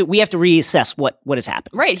 Right. We have to reassess what has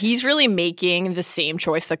happened. Right. He's really making the same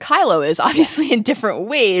choice that Kylo is, obviously in different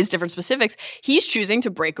ways, different specifics. He's choosing to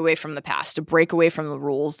break away from the past, to break away from the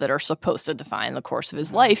rules that are supposed to define the course of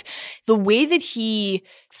his life. The way that he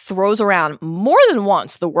throws around more than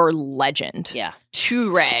once the word legend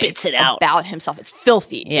to Rey, spits it out about himself. It's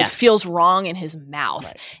filthy. It feels wrong in his mouth.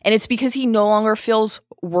 Right. And it's because he no longer feels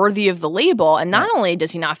worthy of the label. And not only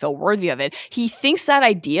does he not feel worthy of it, he thinks that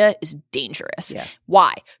idea is dangerous. Yeah.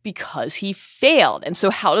 Why? Because he failed. And so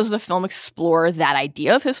how does the film explore that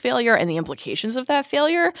idea of his failure and the implications of that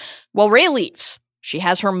failure? Well, Rey leaves. She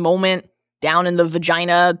has her moment down in the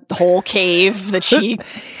vagina hole cave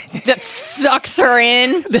that sucks her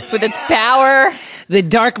in with its power. The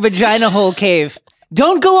dark vagina hole cave.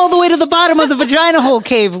 Don't go all the way to the bottom of the vagina hole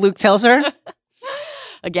cave, Luke tells her.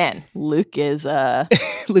 Again, Luke is a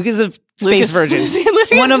space virgin.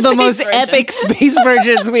 One of the most epic space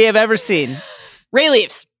virgins we have ever seen. Rey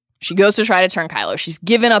leaves. She goes to try to turn Kylo. She's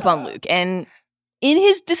given up on Luke. And in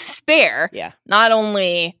his despair, not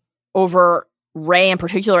only over Rey in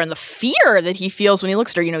particular and the fear that he feels when he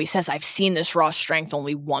looks at her, he says, I've seen this raw strength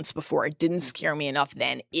only once before. It didn't scare me enough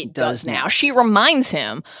then. It does now. She reminds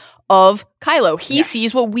him of Kylo. He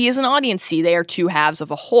sees what we as an audience see. They are two halves of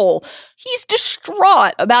a whole. He's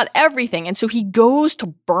distraught about everything. And so he goes to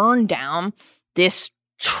burn down this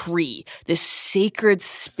tree, this sacred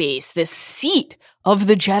space, this seat of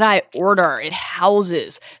the Jedi Order. It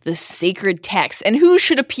houses the sacred text. And who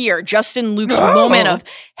should appear just in Luke's moment of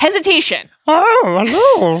hesitation? Oh,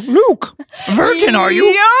 hello, Luke. Virgin, are you?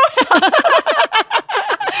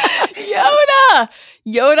 Yoda!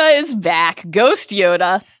 Yoda is back. Ghost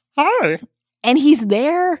Yoda. Hi. And he's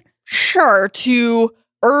there, sure, to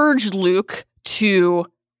urge Luke to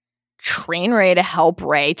train Rey to help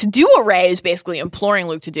Rey, to do what Rey is basically imploring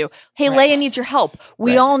Luke to do. Hey, Leia needs your help.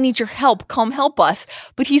 We all need your help. Come help us.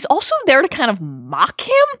 But he's also there to kind of mock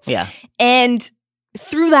him. Yeah. And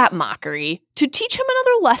through that mockery, to teach him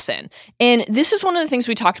another lesson. And this is one of the things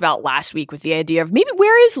we talked about last week with the idea of maybe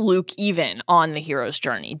where is Luke even on the hero's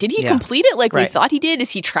journey? Did he complete it like we thought he did? Is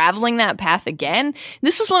he traveling that path again?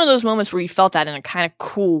 This was one of those moments where you felt that in a kind of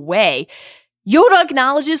cool way. Yoda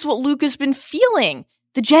acknowledges what Luke has been feeling.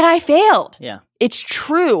 The Jedi failed. Yeah. It's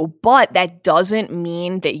true, but that doesn't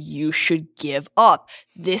mean that you should give up.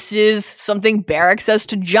 This is something Barrack says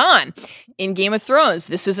to Jon in Game of Thrones.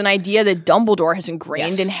 This is an idea that Dumbledore has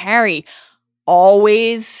ingrained in Harry.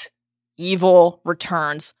 Always evil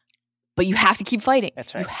returns, but you have to keep fighting.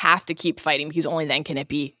 That's right. You have to keep fighting because only then can it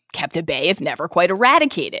be kept at bay if never quite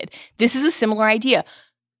eradicated. This is a similar idea.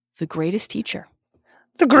 The greatest teacher.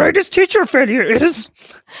 The greatest teacher failure is...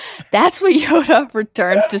 That's what Yoda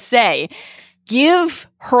returns to say. Give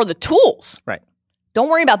her the tools. Right. Don't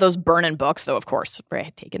worry about those burning books, though, of course. Rey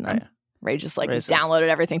had taken them. Right. Rey just downloaded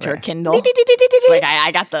everything to her Kindle. She's like,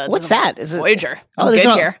 I got the... What's that? Is it Voyager. Oh, this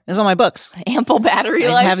is on my books. Ample battery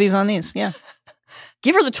life. I have these on these, yeah.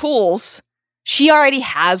 Give her the tools. She already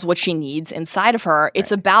has what she needs inside of her.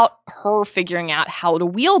 It's about her figuring out how to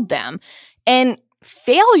wield them. And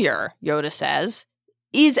failure, Yoda says,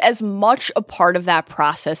 is as much a part of that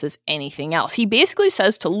process as anything else. He basically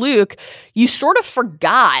says to Luke, you sort of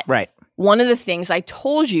forgot one of the things I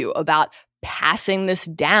told you about passing this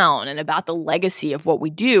down and about the legacy of what we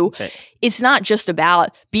do. Right. It's not just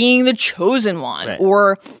about being the chosen one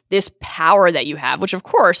or this power that you have, which of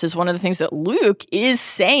course is one of the things that Luke is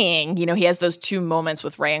saying. He has those two moments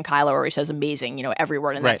with Rey and Kylo where he says amazing, every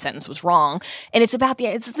word in that sentence was wrong. And it's about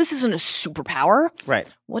this isn't a superpower.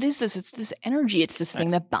 Right. What is this? It's this energy. It's this thing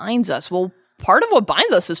that binds us. Well, part of what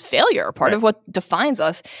binds us is failure. Part of what defines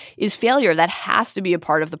us is failure. That has to be a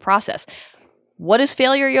part of the process. What is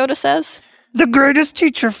failure, Yoda says? The greatest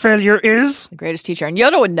teacher failure is... The greatest teacher. And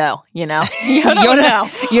Yoda would know, Yoda would know.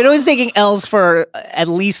 Yoda was taking L's for at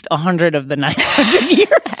least 100 of the 900 years.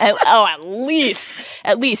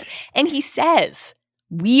 At least. And he says,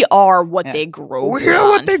 we are what they grow beyond. We are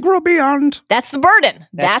what they grow beyond. That's the burden.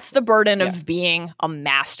 That's the burden of being a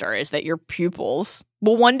master, is that your pupils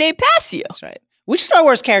will one day pass you. That's right. Which Star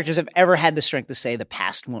Wars characters have ever had the strength to say the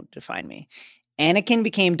past won't define me? Anakin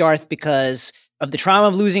became Darth because of the trauma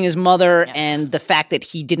of losing his mother and the fact that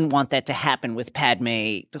he didn't want that to happen with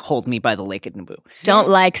Padme to hold me by the lake at Naboo. Don't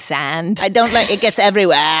like sand. I don't like it. Gets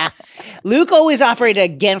everywhere. Luke always operated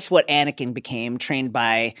against what Anakin became, trained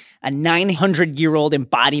by a 900-year-old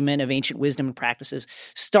embodiment of ancient wisdom and practices.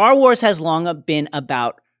 Star Wars has long been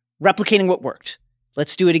about replicating what worked.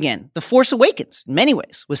 let's do it again. The Force Awakens, in many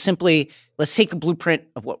ways, was simply, let's take the blueprint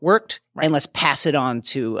of what worked and let's pass it on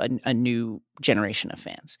to a new generation of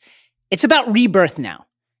fans. It's about rebirth now.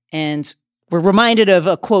 And we're reminded of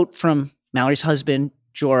a quote from Mallory's husband,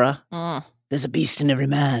 Jorah. There's a beast in every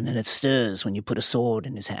man, and it stirs when you put a sword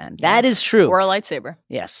in his hand. That is true. Or a lightsaber.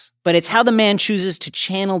 Yes. But it's how the man chooses to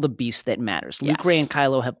channel the beast that matters. Luke, Yes. Rey, and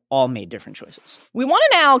Kylo have all made different choices. We want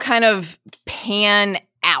to now kind of pan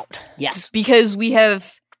out. Yes. Because we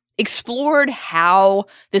have explored how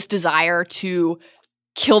this desire to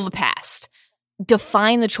kill the past,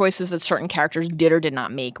 define the choices that certain characters did or did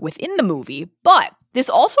not make within the movie. But this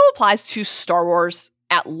also applies to Star Wars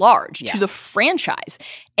at large, to the franchise.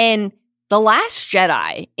 And The Last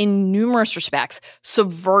Jedi, in numerous respects,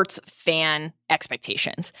 subverts fan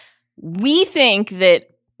expectations. We think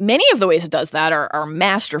that many of the ways it does that are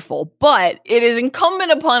masterful, but it is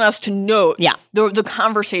incumbent upon us to note the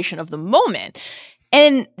conversation of the moment.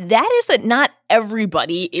 And that is that not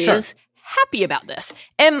everybody is happy about this.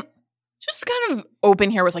 And just kind of open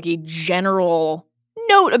here with like a general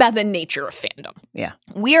note about the nature of fandom. Yeah.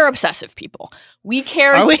 We are obsessive people. We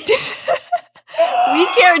care. Are we? We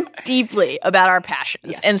care deeply about our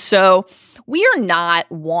passions. Yes. And so we are not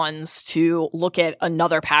ones to look at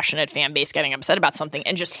another passionate fan base getting upset about something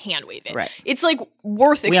and just hand wave it. Right. It's like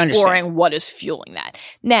worth exploring what is fueling that.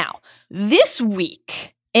 Now, this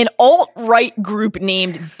week, an alt-right group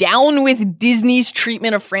named Down with Disney's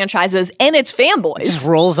treatment of franchises and its fanboys. It just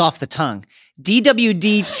rolls off the tongue.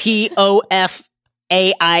 DWDTOFAIF.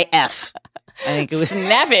 I think it was.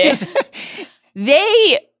 Snappy.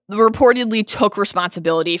 They reportedly took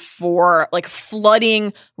responsibility for like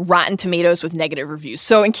flooding Rotten Tomatoes with negative reviews.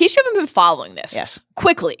 So in case you haven't been following this,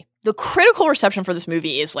 quickly, the critical reception for this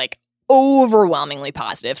movie is like overwhelmingly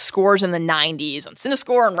positive. Scores in the 90s on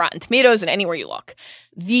CineScore and Rotten Tomatoes and anywhere you look.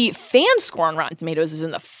 The fan score on Rotten Tomatoes is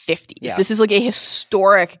in the 50s. Yeah. This is like a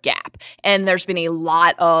historic gap. And there's been a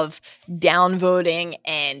lot of downvoting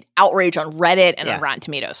and outrage on Reddit and on Rotten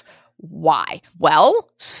Tomatoes. Why? Well,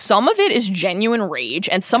 some of it is genuine rage,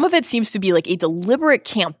 and some of it seems to be like a deliberate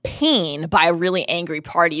campaign by really angry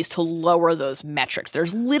parties to lower those metrics.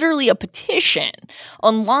 There's literally a petition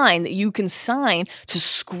online that you can sign to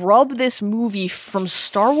scrub this movie from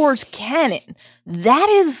Star Wars canon. That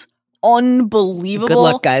is unbelievable. Good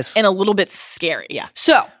luck, guys. And a little bit scary. Yeah.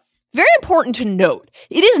 So, very important to note,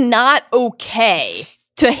 it is not okay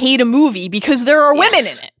to hate a movie because there are women in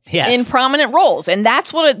it. Yes. In prominent roles. And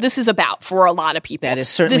that's what this is about for a lot of people. That is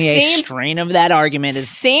certainly a strain of that argument. Is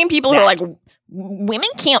same people who are like, women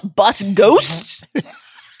can't bust ghosts?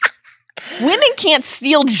 Women can't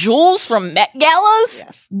steal jewels from Met Galas?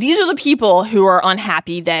 Yes. These are the people who are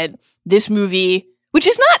unhappy that this movie, which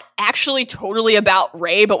is not actually totally about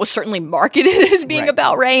Rey, but was certainly marketed as being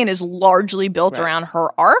about Rey and is largely built around her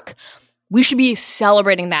arc. We should be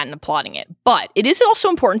celebrating that and applauding it. But it is also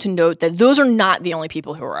important to note that those are not the only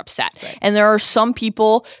people who are upset. Right. And there are some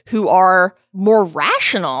people who are more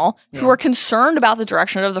rational, who are concerned about the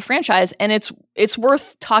direction of the franchise. And it's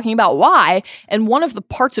worth talking about why. And one of the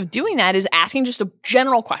parts of doing that is asking just a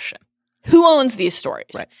general question. Who owns these stories?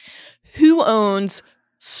 Right. Who owns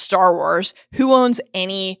Star Wars? Who owns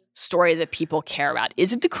any story that people care about?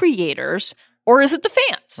 Is it the creators or is it the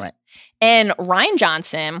fans? Right. And Rian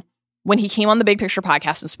Johnson, when he came on the Big Picture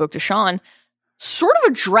podcast and spoke to Sean, sort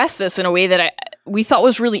of addressed this in a way that we thought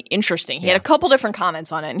was really interesting. He had a couple different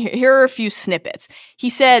comments on it, and here are a few snippets. He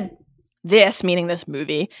said, this, meaning this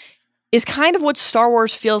movie, is kind of what Star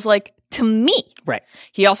Wars feels like to me. Right.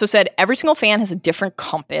 He also said every single fan has a different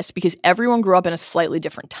compass because everyone grew up in a slightly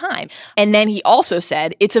different time. And then he also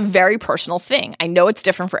said it's a very personal thing. I know it's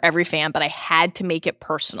different for every fan, but I had to make it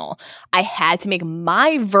personal. I had to make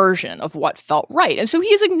my version of what felt right. And so he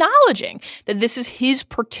is acknowledging that this is his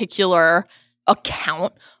particular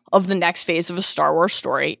account of the next phase of a Star Wars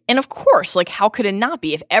story. And of course, like, how could it not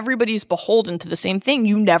be? If everybody's beholden to the same thing,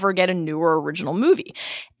 you never get a new or original movie.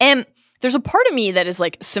 And there's a part of me that is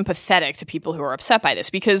like sympathetic to people who are upset by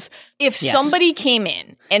this, because if somebody came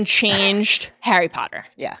in and changed Harry Potter,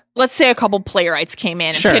 let's say a couple playwrights came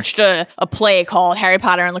in and pitched a play called Harry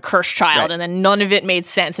Potter and the Cursed Child, and then none of it made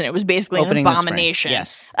sense and it was basically an abomination.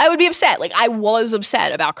 I would be upset. Like, I was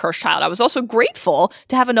upset about Cursed Child. I was also grateful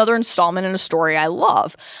to have another installment in a story I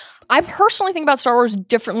love. I personally think about Star Wars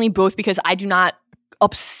differently, both because I do not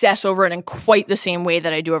obsess over it in quite the same way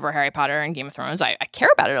that I do over Harry Potter and Game of Thrones. I care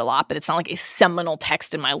about it a lot, but it's not like a seminal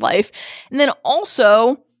text in my life. And then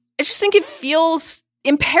also, I just think it feels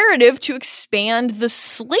imperative to expand the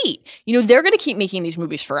slate. You know, they're going to keep making these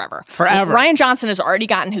movies forever. Forever. Rian Johnson has already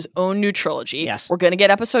gotten his own new trilogy. Yes. We're going to get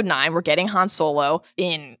episode 9. We're getting Han Solo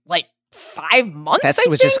in like 5 months. That's I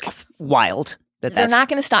which think. is wild. They're not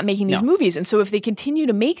going to stop making these No. movies. And so if they continue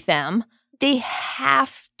to make them, they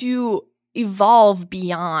have to evolve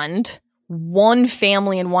beyond one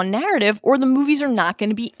family and one narrative, or the movies are not going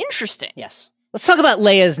to be interesting. Yes. Let's talk about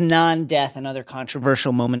Leia's non-death, another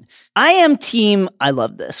controversial moment. I am team, I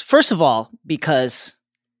love this. First of all, because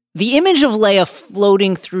the image of Leia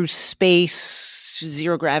floating through space,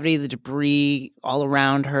 zero gravity, the debris all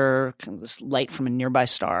around her, kind of this light from a nearby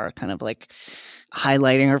star, kind of like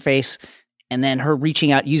highlighting her face, and then her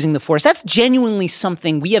reaching out using the Force. That's genuinely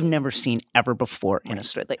something we have never seen ever before in a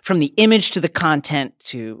story. Like, from the image to the content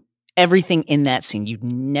to everything in that scene, you've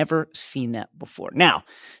never seen that before. Now,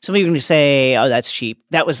 some of you are going to say, oh, that's cheap.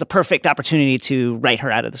 That was the perfect opportunity to write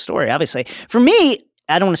her out of the story, obviously. For me,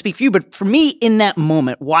 I don't want to speak for you, but for me, in that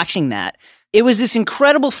moment, watching that, it was this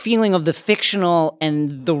incredible feeling of the fictional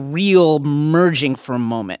and the real merging for a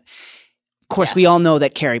moment. Of course, we all know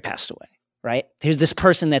that Carrie passed away, right? There's this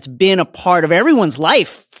person that's been a part of everyone's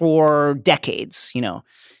life for decades, you know.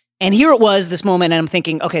 And here it was, this moment, and I'm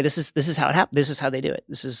thinking, okay, this is how it happened. This is how they do it.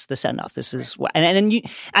 This is the send-off. This is what,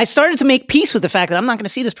 I started to make peace with the fact that I'm not going to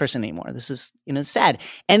see this person anymore. This is, sad.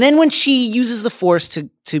 And then when she uses the Force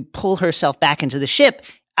to pull herself back into the ship,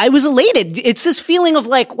 I was elated. It's this feeling of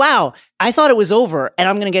like, wow, I thought it was over, and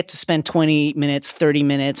I'm going to get to spend 20 minutes, 30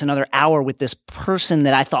 minutes, another hour with this person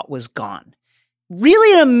that I thought was gone.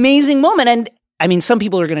 Really an amazing moment. And I mean, some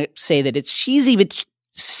people are going to say that it's cheesy, but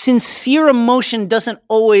sincere emotion doesn't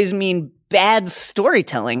always mean bad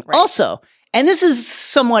storytelling. Right. Also, and this is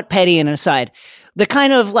somewhat petty and aside, the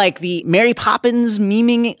kind of like the Mary Poppins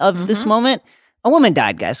memeing of this moment. A woman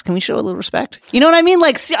died, guys. Can we show a little respect? You know what I mean?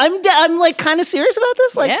 Like, I'm like kind of serious about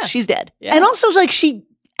this. Like, she's dead. Yeah. And also, like, she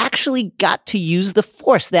actually got to use the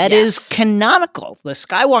Force. That is canonical. The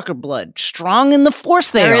Skywalker blood, strong in the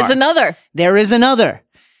Force. There is another. There is another.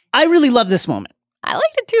 I really love this moment. I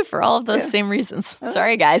liked it too for all of those same reasons.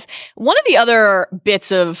 Sorry, guys. One of the other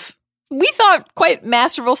bits of, we thought, quite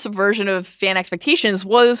masterful subversion of fan expectations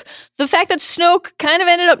was the fact that Snoke kind of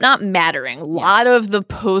ended up not mattering. A lot of the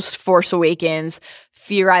post-Force Awakens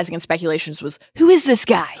theorizing and speculations was, who is this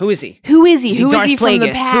guy? Who is he? Who is he? Is he Who Darth is he from the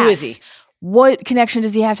Plagueis? past? Who is he? What connection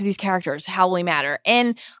does he have to these characters? How will he matter?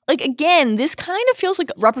 And like, again, this kind of feels like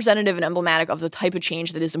representative and emblematic of the type of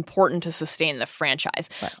change that is important to sustain the franchise.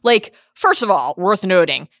 Right. Like, first of all, worth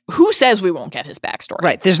noting, who says we won't get his backstory?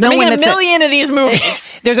 Right. There's no one that's a million of these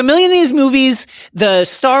movies. There's a million of these movies. The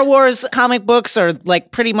Star Wars comic books are like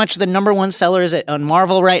pretty much the number one sellers on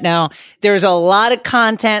Marvel right now. There's a lot of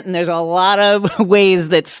content and there's a lot of ways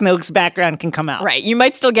that Snoke's background can come out. Right. You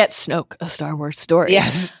might still get Snoke, a Star Wars story.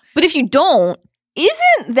 Yes. But if you don't,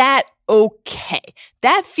 isn't that okay?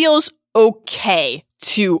 That feels okay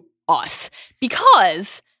to us.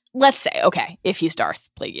 Because, let's say, okay, if he's Darth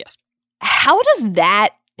Plagueis, how does that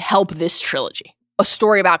help this trilogy? A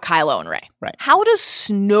story about Kylo and Rey. Right. How does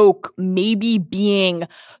Snoke maybe being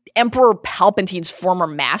Emperor Palpatine's former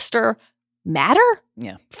master matter?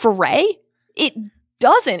 Yeah. For Rey? It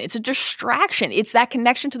doesn't. It's a distraction. It's that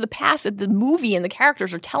connection to the past that the movie and the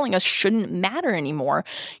characters are telling us shouldn't matter anymore.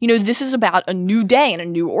 This is about a new day and a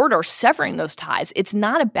new order, severing those ties. It's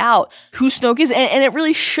not about who Snoke is, and it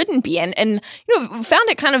really shouldn't be. And found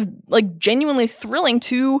it kind of like genuinely thrilling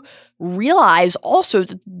to realize also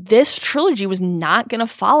that this trilogy was not going to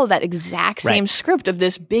follow that exact same script of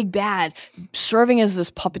this big bad serving as this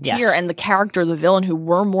puppeteer and the character, the villain who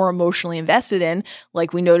we're more emotionally invested in,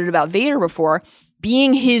 like we noted about Vader before,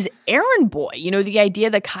 being his errand boy. The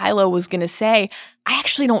idea that Kylo was going to say, I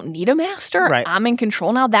actually don't need a master. Right. I'm in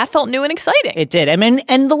control now. That felt new and exciting. It did. I mean,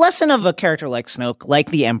 and the lesson of a character like Snoke,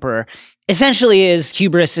 like the Emperor, essentially is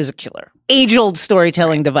hubris is a killer. Age-old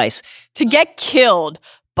storytelling device. To get killed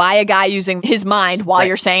by a guy using his mind while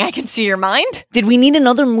you're saying, I can see your mind? Did we need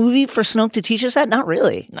another movie for Snoke to teach us that? Not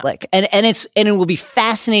really. No. And it will be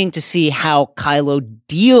fascinating to see how Kylo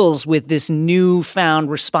deals with this newfound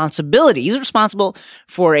responsibility. He's responsible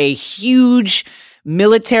for a huge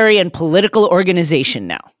military and political organization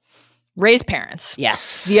now. Rey's parents.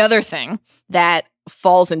 Yes. The other thing that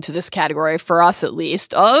falls into this category, for us at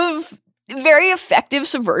least, of very effective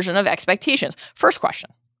subversion of expectations. First question.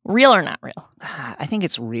 Real or not real? I think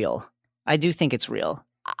it's real. I do think it's real.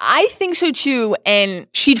 I think so too, and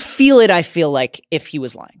she'd feel it, I feel like, if he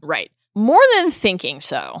was lying. Right. More than thinking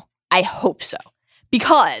so, I hope so.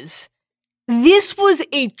 Because this was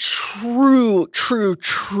a true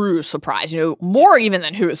surprise. More even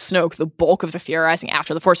than who is Snoke, the bulk of the theorizing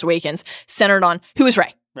after The Force Awakens centered on who is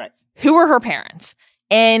Rey. Right. Who are her parents?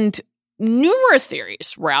 And numerous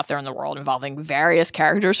theories were out there in the world involving various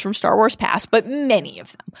characters from Star Wars past, but many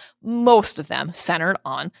of them, most of them, centered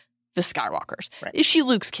on the Skywalkers? Right. Is she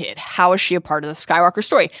Luke's kid? How is she a part of the Skywalker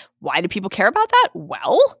story? Why do people care about that?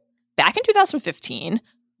 Well, back in 2015,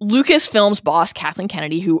 Lucasfilm's boss, Kathleen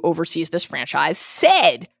Kennedy, who oversees this franchise,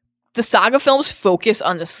 said the saga films focus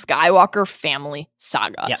on the Skywalker family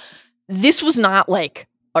saga. Yep. This was not like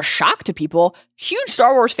a shock to people. Huge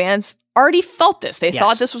Star Wars fans already felt this. They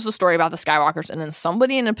thought this was a story about the Skywalkers, and then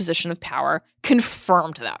somebody in a position of power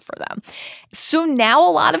confirmed that for them. So now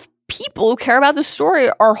a lot of people who care about the story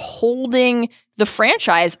are holding the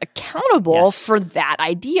franchise accountable for that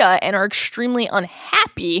idea and are extremely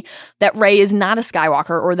unhappy that Rey is not a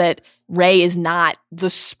Skywalker or that Rey is not the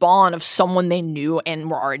spawn of someone they knew and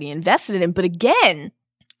were already invested in. But again,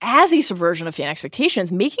 as a subversion of fan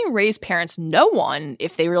expectations, making Rey's parents no one,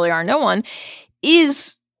 if they really are no one,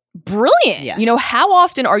 is brilliant. Yes. You know, how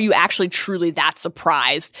often are you actually truly that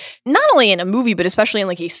surprised? Not only in a movie, but especially in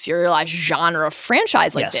like a serialized genre of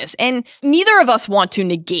franchise like this. And neither of us want to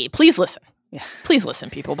negate. Please listen. Yeah. Please listen,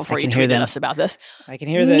 people, before you tweet at us about this. I can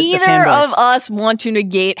hear the Neither fanboys. of us want to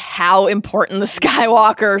negate how important the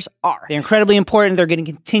Skywalkers are. They're incredibly important. They're going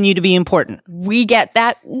to continue to be important. We get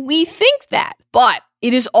that. We think that. But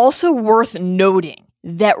it is also worth noting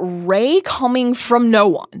that Rey coming from no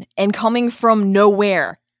one and coming from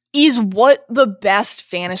nowhere is what the best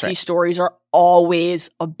fantasy stories are always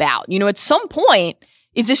about. You know, at some point,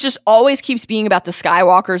 if this just always keeps being about the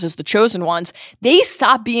Skywalkers as the chosen ones, they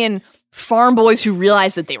stop being farm boys who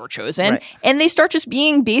realize that they were chosen, and they start just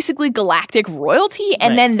being basically galactic royalty,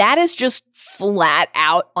 and then that is just flat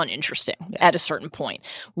out uninteresting at a certain point.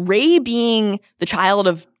 Rey being the child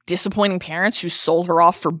of disappointing parents who sold her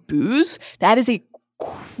off for booze, that is a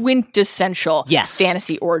quintessential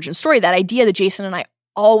fantasy origin story. That idea that Jason and I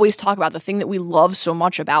always talk about, the thing that we love so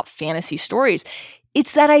much about fantasy stories,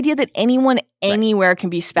 it's that idea that anyone anywhere can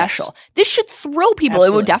be special. This should thrill people.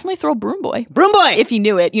 Absolutely. It would definitely thrill Broom Boy. Broom Boy! If he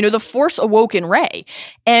knew it. You know, the Force awoke in Rey.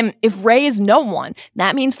 And if Rey is no one,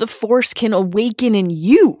 that means the Force can awaken in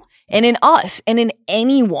you and in us and in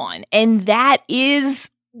anyone. And that is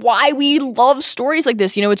why we love stories like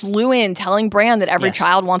this. You know, it's Lewin telling Bran that every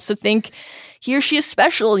child wants to think he or she is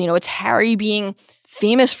special. You know, it's Harry being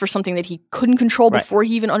famous for something that he couldn't control before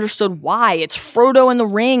he even understood why. It's Frodo in the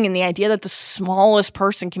ring and the idea that the smallest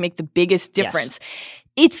person can make the biggest difference.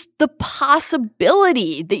 It's the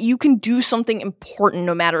possibility that you can do something important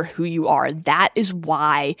no matter who you are. That is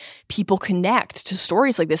why people connect to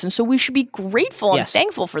stories like this. And so we should be grateful and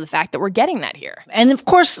thankful for the fact that we're getting that here. And of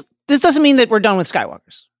course, this doesn't mean that we're done with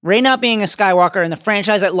Skywalkers. Rey not being a Skywalker and the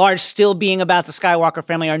franchise at large still being about the Skywalker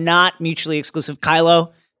family are not mutually exclusive.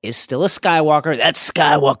 Kylo is still a Skywalker. That's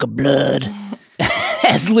Skywalker blood.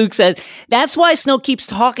 As Luke says. That's why Snoke keeps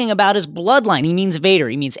talking about his bloodline. He means Vader.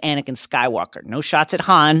 He means Anakin Skywalker. No shots at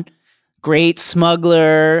Han. Great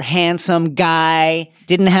smuggler, handsome guy.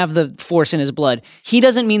 Didn't have the Force in his blood. He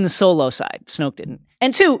doesn't mean the Solo side. Snoke didn't.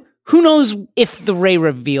 And two, who knows if the Rey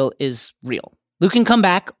reveal is real? Luke can come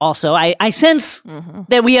back also. I sense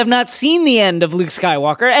that we have not seen the end of Luke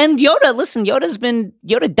Skywalker. And Yoda, listen,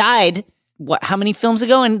 Yoda died how many films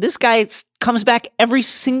ago? And this guy comes back every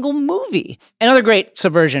single movie. Another great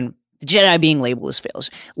subversion, the Jedi being labeled as failures.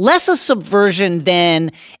 Less a subversion than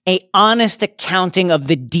a honest accounting of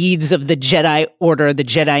the deeds of the Jedi Order, the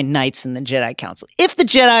Jedi Knights, and the Jedi Council. If the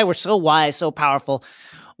Jedi were so wise, so powerful,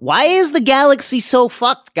 why is the galaxy so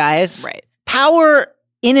fucked, guys? Right. Power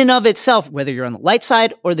in and of itself, whether you're on the light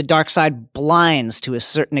side or the dark side, blinds to a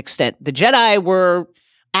certain extent. The Jedi were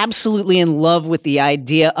absolutely in love with the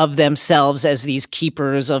idea of themselves as these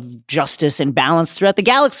keepers of justice and balance throughout the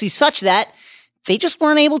galaxy, such that they just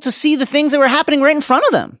weren't able to see the things that were happening right in front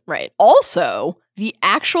of them. Right. Also, the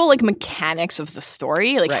actual mechanics of the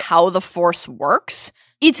story, how the Force works,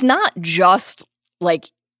 it's not just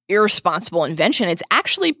irresponsible invention. It's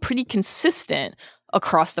actually pretty consistent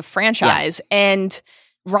across the franchise. And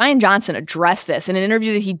Rian Johnson addressed this in an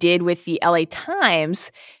interview that he did with the LA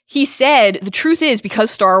Times. He said, the truth is,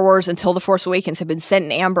 because Star Wars until The Force Awakens had been set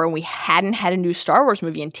in amber and we hadn't had a new Star Wars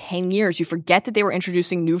movie in 10 years, you forget that they were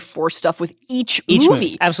introducing new Force stuff with each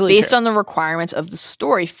movie. Absolutely based true. on the requirements of the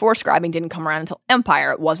story. Force grabbing didn't come around until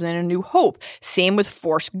Empire. It wasn't in A New Hope. Same with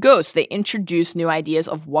Force Ghosts. They introduced new ideas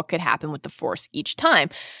of what could happen with the Force each time.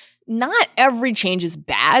 Not every change is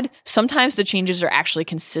bad. Sometimes the changes are actually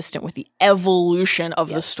consistent with the evolution of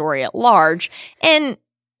the story at large. And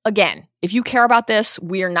again, if you care about this,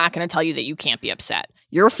 we are not going to tell you that you can't be upset.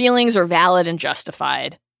 Your feelings are valid and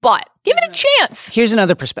justified, but give it a chance. Here's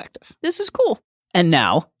another perspective. This is cool. And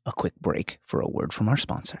now, a quick break for a word from our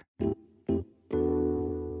sponsor.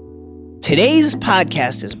 Today's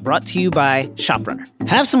podcast is brought to you by ShopRunner.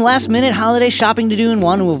 Have some last-minute holiday shopping to do and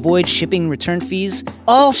want to avoid shipping and return fees?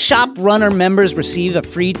 All ShopRunner members receive a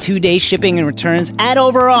free 2-day shipping and returns at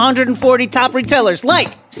over 140 top retailers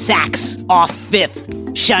like Saks, Off Fifth,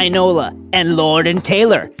 Shinola, and Lord &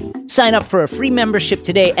 Taylor. Sign up for a free membership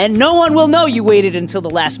today, and no one will know you waited until the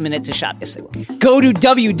last minute to shop. Yes, they will. Go to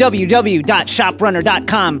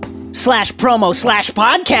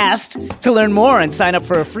www.shoprunner.com/promo/podcast to learn more and sign up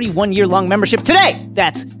for a free 1-year-long membership today.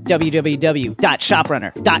 That's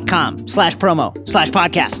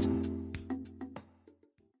www.shoprunner.com/promo/podcast.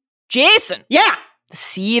 Jason. Yeah. The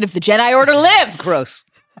seed of the Jedi Order lives. Gross.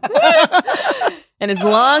 And as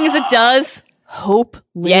long as it does, hope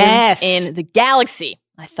lives in the galaxy.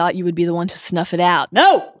 I thought you would be the one to snuff it out.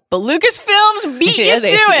 No. But Lucasfilms beat you to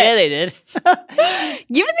it. Yeah, they did.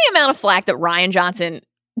 Given the amount of flack that Rian Johnson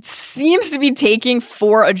seems to be taking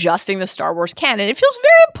for adjusting the Star Wars canon, it feels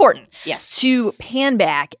very important to pan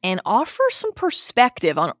back and offer some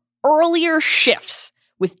perspective on earlier shifts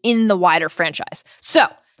within the wider franchise. So,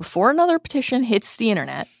 before another petition hits the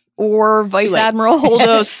internet, or Vice Admiral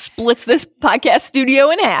Holdo splits this podcast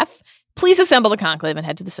studio in half, please assemble the conclave and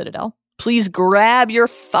head to the Citadel. Please grab your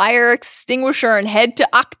fire extinguisher and head to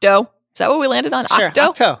Octo. Is that what we landed on? Sure,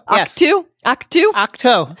 Octo. Yes.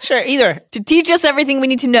 Octo. Sure, either. To teach us everything we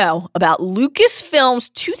need to know about Lucasfilm's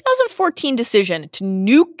 2014 decision to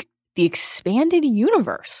nuke the expanded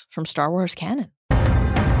universe from Star Wars canon.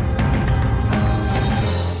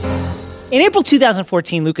 In April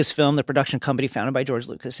 2014, Lucasfilm, the production company founded by George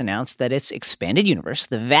Lucas, announced that its expanded universe,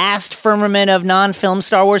 the vast firmament of non-film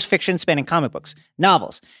Star Wars fiction spanning comic books,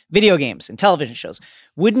 novels, video games, and television shows,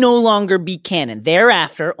 would no longer be canon.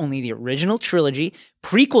 Thereafter, only the original trilogy,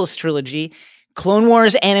 prequels trilogy, Clone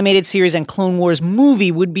Wars animated series, and Clone Wars movie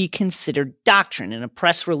would be considered doctrine. In a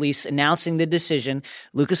press release announcing the decision,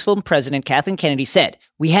 Lucasfilm president Kathleen Kennedy said,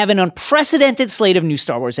 "We have an unprecedented slate of new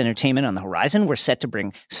Star Wars entertainment on the horizon. We're set to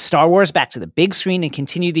bring Star Wars back to the big screen and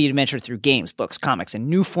continue the adventure through games, books, comics, and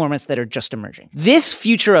new formats that are just emerging. This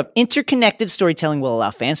future of interconnected storytelling will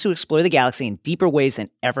allow fans to explore the galaxy in deeper ways than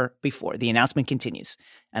ever before." The announcement continues,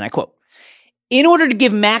 and I quote, "In order to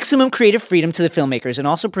give maximum creative freedom to the filmmakers and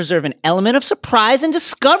also preserve an element of surprise and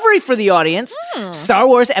discovery for the audience, Star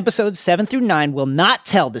Wars Episodes 7 through 9 will not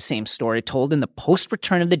tell the same story told in the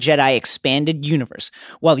post-Return of the Jedi expanded universe.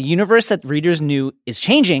 While the universe that readers knew is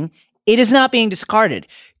changing, it is not being discarded.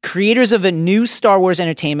 Creators of a new Star Wars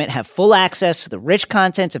entertainment have full access to the rich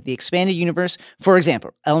content of the expanded universe. For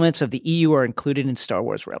example, elements of the EU are included in Star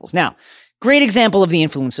Wars Rebels." Now, great example of the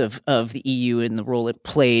influence of the EU and the role it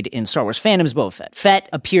played in Star Wars fandom is Boba Fett. Fett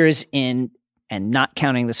appears in, and not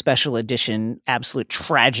counting the special edition absolute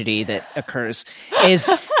tragedy that occurs,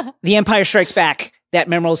 is The Empire Strikes Back, that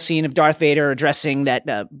memorable scene of Darth Vader addressing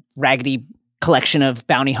that raggedy collection of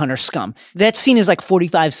bounty hunter scum. That scene is like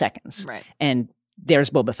 45 seconds. Right. And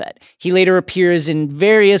there's Boba Fett. He later appears in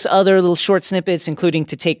various other little short snippets, including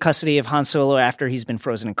to take custody of Han Solo after he's been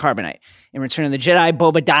frozen in carbonite. In Return of the Jedi,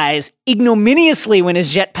 Boba dies ignominiously when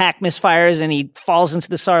his jetpack misfires and he falls into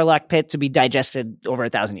the Sarlacc pit to be digested over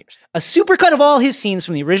 1,000 years. A supercut of all his scenes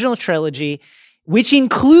from the original trilogy, which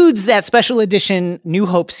includes that special edition New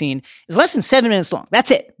Hope scene, is less than 7 minutes long. That's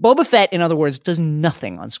it. Boba Fett, in other words, does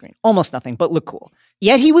nothing on screen. Almost nothing, but look cool.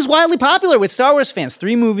 Yet he was wildly popular with Star Wars fans.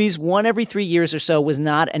 3 movies, one every 3 years or so, was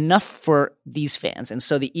not enough for these fans. And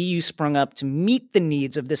so the EU sprung up to meet the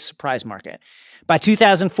needs of this surprise market. By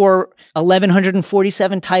 2004,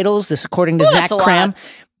 1,147 titles, this according to Zach Cram,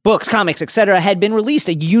 books, comics, etc., had been released,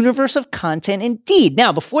 a universe of content indeed.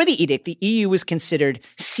 Now, before the edict, the EU was considered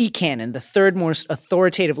C canon, the third most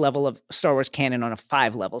authoritative level of Star Wars canon on a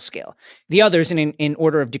 5-level scale. The others, in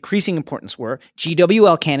order of decreasing importance, were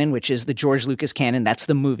GWL canon, which is the George Lucas canon, that's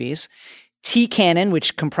the movies. T canon,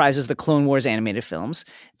 which comprises the Clone Wars animated films.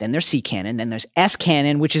 Then there's C canon. Then there's S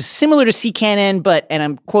canon, which is similar to C canon, but, and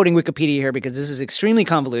I'm quoting Wikipedia here because this is extremely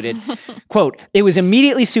convoluted. Quote, "It was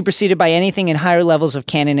immediately superseded by anything in higher levels of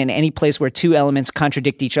canon in any place where 2 elements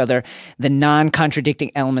contradict each other. The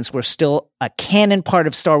non-contradicting elements were still a canon part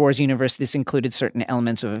of Star Wars universe. This included certain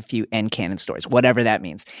elements of a few N canon stories," whatever that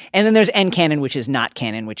means. And then there's N canon, which is not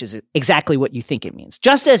canon, which is exactly what you think it means.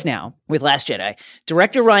 Just as now, with Last Jedi,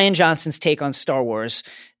 director Rian Johnson's take on Star Wars,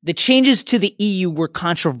 the changes to the EU were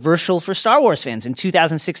controversial for Star Wars fans. In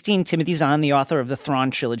 2016, Timothy Zahn, the author of the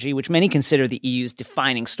Thrawn trilogy, which many consider the EU's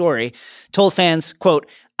defining story, told fans, quote,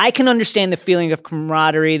 "I can understand the feeling of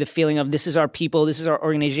camaraderie, the feeling of this is our people, this is our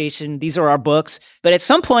organization, these are our books. But at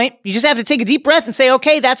some point, you just have to take a deep breath and say,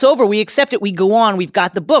 okay, that's over. We accept it. We go on. We've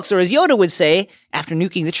got the books." Or as Yoda would say, after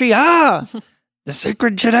nuking the tree, The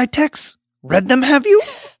sacred Jedi texts. Read them, have you?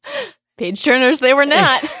 Page turners, they were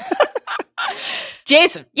not.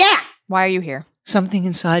 Jason. Yeah. Why are you here? Something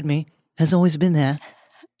inside me has always been there,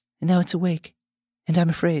 and now it's awake, and I'm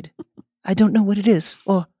afraid. I don't know what it is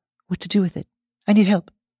or what to do with it. I need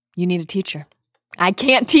help. You need a teacher. I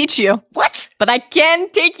can't teach you. What? But I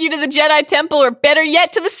can take you to the Jedi Temple, or better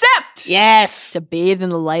yet, to the Sept. Yes. To bathe in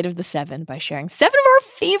the light of the Seven by sharing 7 of our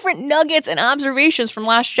favorite nuggets and observations from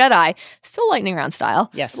Last Jedi. Still lightning round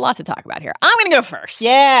style. Yes. A lot to talk about here. I'm going to go first.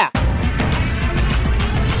 Yeah.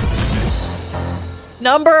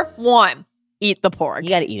 Number 1. Eat the porg. You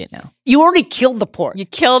got to eat it now. You already killed the porg. You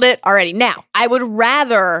killed it already. Now, I would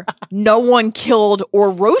rather no one killed or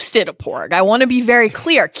roasted a porg. I want to be very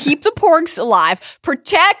clear. Keep the porgs alive.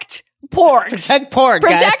 Protect porgs. Protect porg,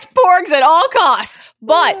 Protect porgs at all costs.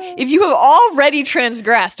 But if you have already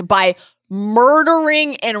transgressed by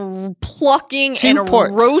murdering and plucking Two and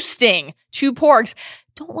porgs. roasting 2 porgs,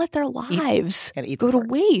 don't let their lives Gotta eat the go to porg.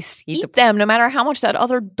 waste. Eat the Eat them, no matter how much that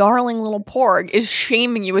other darling little porg is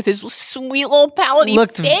shaming you with his sweet little pouty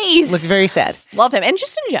face. Looked very sad. Love him. And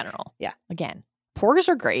just in general. Yeah. Again, porgs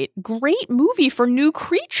are great. Great movie for new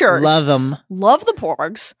creatures. Love them. Love the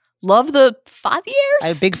porgs. Love the fathiers.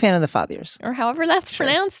 I'm a big fan of the fathers. Or however that's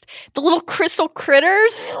pronounced. The little crystal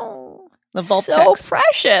critters. The Vulptex. So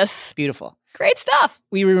precious. Beautiful. Great stuff.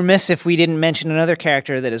 We were remiss if we didn't mention another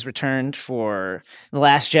character that has returned for The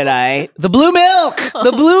Last Jedi. The Blue Milk!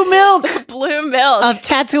 The Blue Milk! Blue milk. Of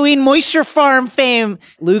Tatooine Moisture Farm fame.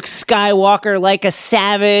 Luke Skywalker, like a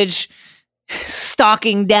savage,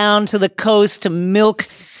 stalking down to the coast to milk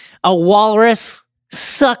a walrus,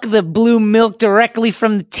 suck the blue milk directly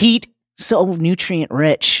from the teat. So nutrient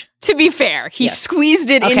rich. To be fair, he Yeah.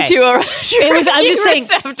 squeezed it Okay. into a It was. I'm just saying.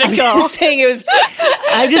 receptacle. I'm just saying it was.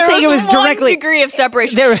 I'm just There saying it was one directly. degree of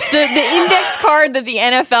separation. There- the index card that the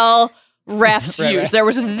NFL refs Right, use, right. there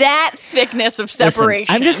was that thickness of Listen,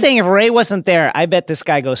 separation. I'm just saying, if Ray wasn't there, I bet this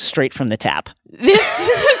guy goes straight from the tap.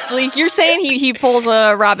 This like you're saying he pulls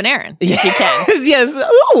a Robin Aaron. He can. Yes.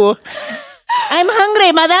 Ooh. I'm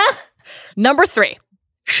hungry, mother. Number 3.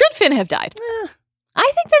 Should Finn have died? I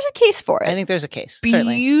think there's a case for it. I think there's a case.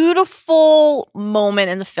 Certainly. Beautiful moment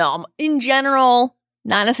in the film. In general,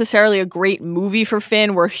 not necessarily a great movie for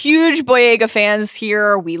Finn. We're huge Boyega fans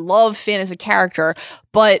here. We love Finn as a character,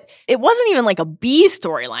 but it wasn't even like a B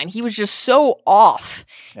storyline. He was just so off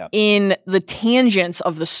in the tangents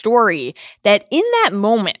of the story that in that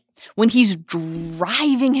moment, when he's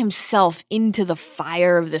driving himself into the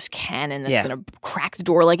fire of this cannon that's going to crack the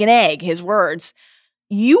door like an egg, his words,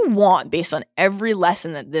 you want, based on every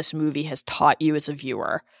lesson that this movie has taught you as a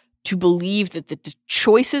viewer, to believe that the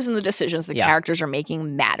choices and the decisions the characters are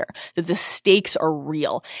making matter, that the stakes are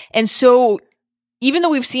real. And so even though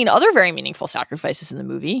we've seen other very meaningful sacrifices in the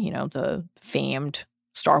movie, you know, the famed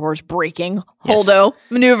Star Wars breaking Holdo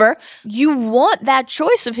maneuver, you want that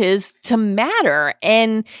choice of his to matter.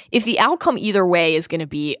 And if the outcome either way is going to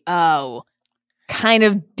be, kind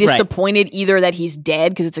of disappointed either that he's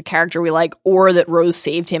dead because it's a character we like, or that Rose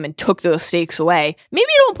saved him and took those stakes away, maybe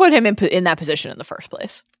you don't put him in that position in the first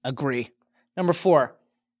place. Agree. Number 4.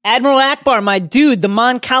 Admiral Akbar, my dude, the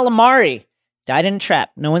Mon Calamari. Died in a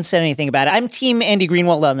trap. No one said anything about it. I'm team Andy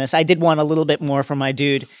Greenwald on this. I did want a little bit more from my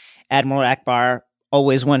dude, Admiral Akbar.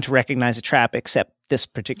 Always one to recognize a trap, except this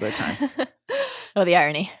particular time. Oh, the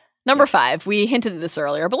irony. Number 5. We hinted at this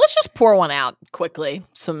earlier, but let's just pour one out quickly.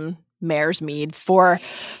 Some Mare's Mead for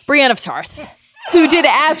Brienne of Tarth, who did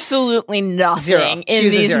absolutely nothing in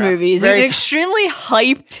these movies. Very An extremely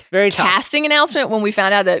hyped Very tough. casting announcement when we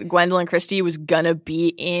found out that Gwendolyn Christie was gonna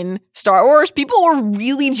be in Star Wars. People were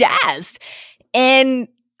really jazzed. And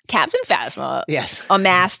Captain Phasma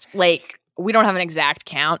amassed, like, we don't have an exact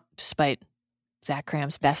count, despite Zach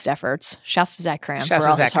Cram's best efforts. Shouts to Zach Cram for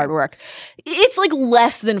all his hard work. It's like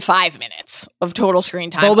less than 5 minutes of total screen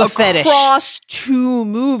time across 2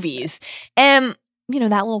 movies. And, you know,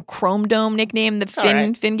 that little Chrome Dome nickname that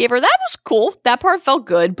Finn gave her, that was cool. That part felt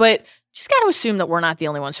good, but just got to assume that we're not the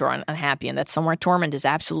only ones who are unhappy and that somewhere Tormund is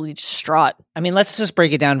absolutely distraught. I mean, let's just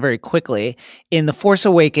break it down very quickly. In The Force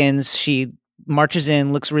Awakens, she marches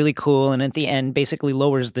in, looks really cool, and at the end basically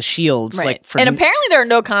lowers the shields. Right. Like, for and apparently there are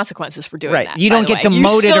no consequences for doing that. You don't get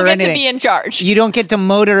demoted or anything. You still get to be in charge. You don't get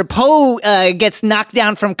demoted. Poe gets knocked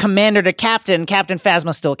down from commander to captain. Captain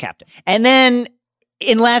Phasma's still captain. And then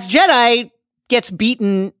in Last Jedi, gets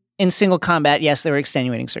beaten in single combat. Yes, there were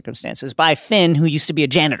extenuating circumstances by Finn, who used to be a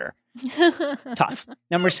janitor. Tough.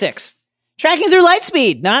 Number 6. Tracking through light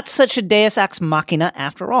speed, not such a deus ex machina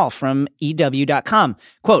after all, from EW.com.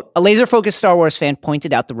 Quote, a laser-focused Star Wars fan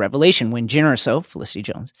pointed out the revelation when Jyn Erso, Felicity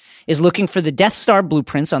Jones, is looking for the Death Star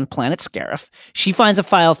blueprints on planet Scarif. She finds a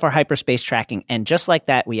file for hyperspace tracking, and just like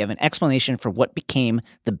that, we have an explanation for what became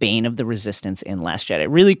the bane of the Resistance in Last Jedi.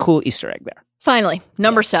 Really cool Easter egg there. Finally,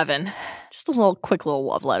 number 7. Just a quick little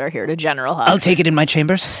love letter here to General Hux. I'll take it in my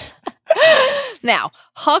chambers. Now,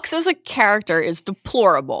 Hux as a character is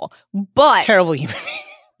deplorable, but Terrible human being.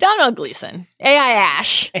 Donald Gleason, AI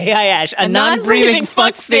Ash, AI Ash, a non-breathing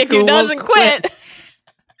fuckstick who doesn't quit.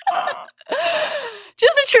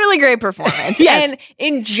 Just a truly great performance. Yes. And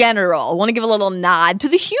in general, I want to give a little nod to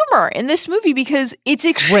the humor in this movie because it's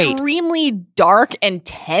extremely dark and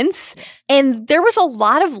tense. And there was a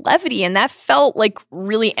lot of levity, and that felt like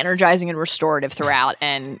really energizing and restorative throughout.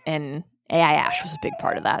 And AI Ash was a big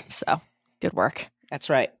part of that. So good work. That's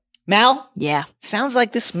right. Mal? Yeah. Sounds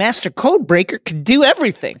like this master code breaker could do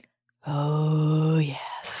everything. Oh,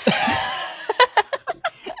 yes.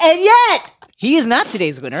 And yet, he is not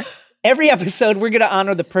today's winner. Every episode, we're going to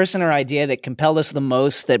honor the person or idea that compelled us the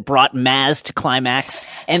most, that brought Maz to climax.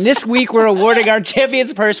 And this week, we're awarding our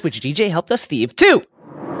champion's purse, which DJ helped us thieve, to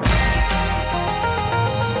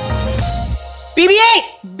BB-8!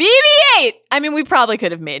 BB-8! I mean, we probably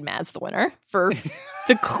could have made Maz the winner for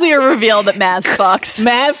the clear reveal that Maz fucks.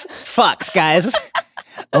 Maz fucks, guys.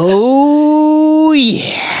 Oh,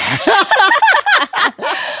 yeah.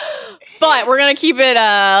 But we're going to keep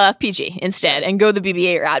it PG instead and go the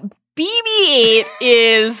BB-8 route. BB-8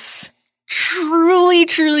 is truly,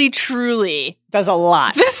 truly, truly Does a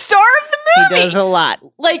lot. the star of the movie. He does a lot.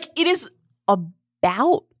 Like, it is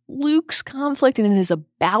about Luke's conflict and it is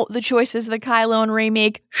about the choices that Kylo and Rey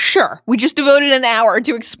make. Sure, we just devoted an hour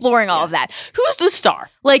to exploring all of that. Who's the star?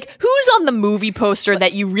 Like, who's on the movie poster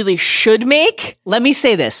that you really should make? Let me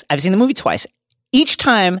say this. I've seen the movie twice. Each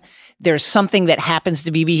time there's something that happens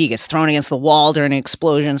to BB, he gets thrown against the wall during an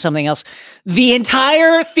explosion, something else. The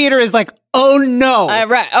entire theater is like, oh no.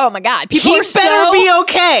 Right. Oh my God. People He are better be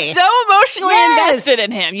okay. so emotionally Yes. invested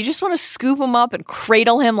in him. You just want to scoop him up and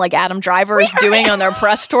cradle him like Adam Driver is doing on their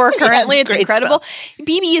press tour currently. Yes, It's great incredible.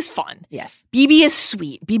 BB is fun. Yes. BB is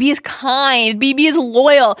sweet. BB is kind. BB is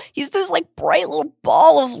loyal. He's this like bright little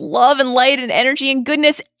ball of love and light and energy and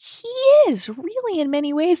goodness. He is really in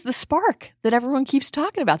many ways the spark that everyone keeps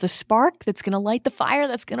talking about. The spark that's going to light the fire,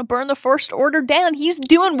 that's going to burn the First Order down. He's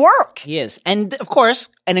doing work. He is. And of course,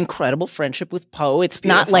 an incredible friendship with Poe. It's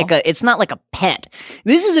not like a pet.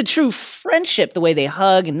 This is a true friendship, the way they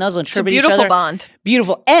hug and nuzzle and It's a chirp at each other. beautiful bond.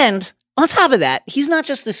 Beautiful. And on top of that, he's not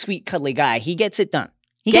just the sweet, cuddly guy. He gets it done.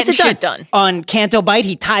 He Getting gets it shit done. On Canto Bight,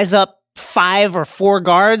 he ties up 5 or 4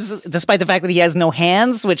 guards, despite the fact that he has no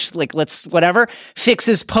hands, which, like,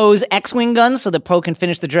 fixes Poe's X-Wing guns so that Poe can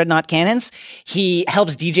finish the Dreadnought cannons. He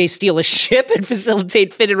helps DJ steal a ship and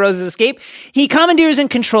facilitate Finn and Rose's escape. He commandeers and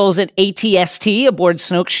controls an ATST aboard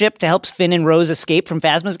Snoke's ship to help Finn and Rose escape from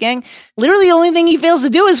Phasma's gang. Literally, the only thing he fails to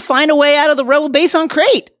do is find a way out of the rebel base on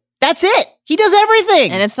Crate. That's it. He does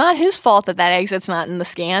everything. And it's not his fault that exit's not in the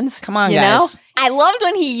scans. Come on, you guys. know? I loved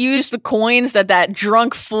when he used the coins that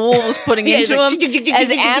drunk fool was putting Yeah, into he's like, him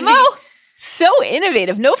as ammo. So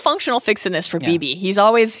innovative. No functional fixedness for BB. He's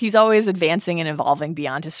always advancing and evolving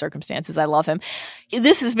beyond his circumstances. I love him.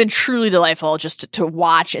 This has been truly delightful just to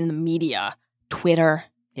watch in the media. Twitter,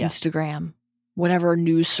 Instagram, whatever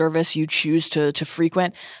news service you choose to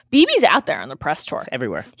frequent. BB's out there on the press tour. It's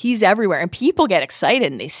everywhere. He's everywhere. And people get excited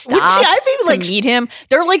and they stop I think, to meet him.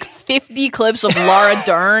 There are like 50 clips of Laura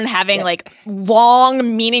Dern having like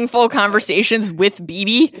long, meaningful conversations with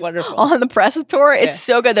BB Wonderful. on the press tour. It's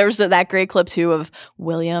so good. There was that great clip too of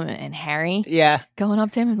William and Harry going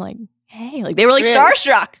up to him and like, hey, like they were like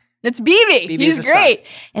starstruck. It's BB. He's great.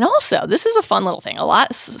 And also, this is a fun little thing. I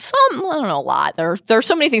don't know a lot. There are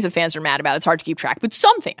so many things that fans are mad about. It's hard to keep track. But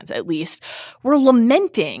some fans, at least, were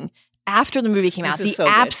lamenting after the movie came out the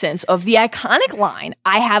absence of the iconic line,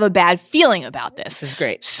 I have a bad feeling about this. This is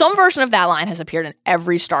great. Some version of that line has appeared in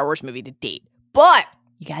every Star Wars movie to date. But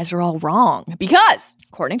you guys are all wrong because,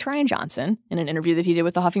 according to Rian Johnson, in an interview that he did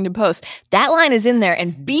with the Huffington Post, that line is in there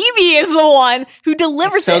and BB is the one who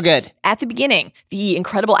delivers it good. at the beginning. The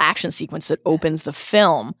incredible action sequence that opens the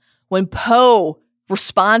film when Poe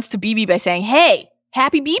responds to BB by saying, hey,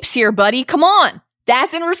 happy beeps here, buddy. Come on.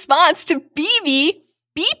 That's in response to BB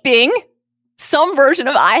beeping some version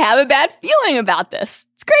of I have a bad feeling about this.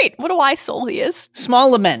 It's great. What a wise soul he is.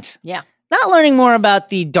 Small lament. Yeah. Not learning more about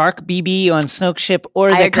the dark BB on Snoke's ship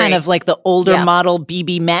or the kind of like the older model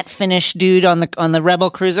BB matte finish dude on the Rebel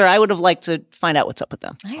cruiser. I would have liked to find out what's up with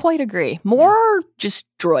them. I quite agree. More just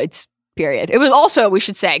droids. Period. It was also, we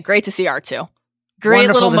should say, great to see R2. Great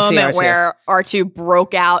Wonderful little to see moment R2. where R2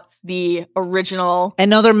 broke out the original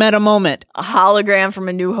Another meta moment. hologram from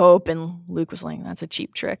A New Hope, and Luke was like, that's a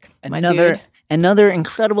cheap trick. my dude." Another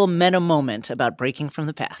incredible meta moment about breaking from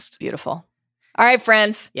the past. Beautiful. All right,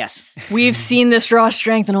 friends. Yes. We've seen this draw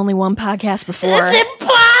strength in only one podcast before. It's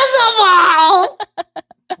impossible!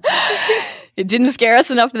 It didn't scare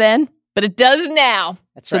us enough then, but it does now.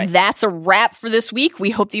 That's right. So that's a wrap for this week. We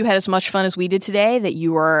hope that you had as much fun as we did today, that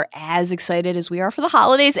you are as excited as we are for the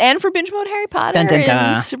holidays and for Binge Mode Harry Potter Dun, dun,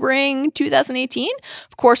 dun. in spring 2018.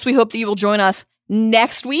 Of course, we hope that you will join us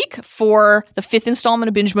next week for the 5th installment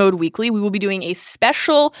of Binge Mode Weekly. We will be doing a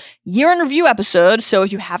special year in review episode. So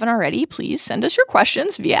if you haven't already, please send us your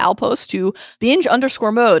questions via Alpost to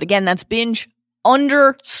binge_mode. Again, that's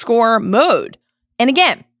binge_mode. And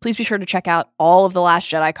again, please be sure to check out all of the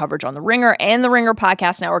Last Jedi coverage on The Ringer and The Ringer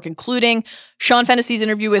Podcast Network, including Sean Fennessy's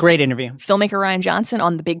interview with Great interview. filmmaker Ryan Johnson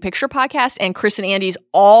on the Big Picture Podcast, and Chris and Andy's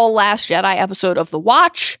all Last Jedi episode of The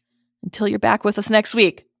Watch. Until you're back with us next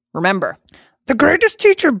week, remember, The greatest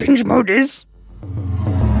teacher binge mode is...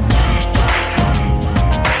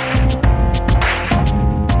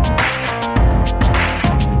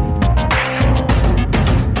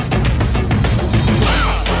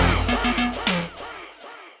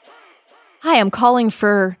 hi, I'm calling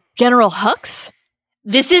for General Hux.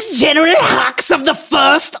 This is General Hux of the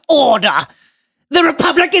First Order. The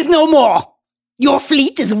Republic is no more. Your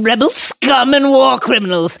fleet is rebel scum and war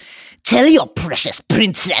criminals. Tell your precious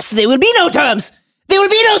princess there will be no terms. There will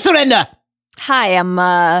be no surrender. Hi,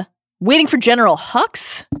 I'm waiting for General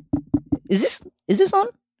Hux. Is this on?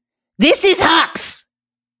 This is Hux.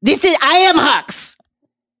 I am Hux.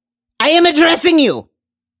 I am addressing you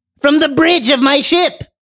from the bridge of my ship.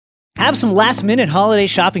 Have some last-minute holiday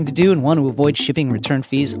shopping to do and want to avoid shipping and return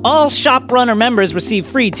fees? All Shop Runner members receive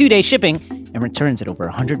free 2-day shipping and returns at over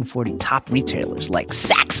 140 top retailers like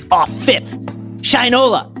Saks Off 5th,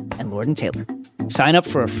 Shinola, and Lord & Taylor. Sign up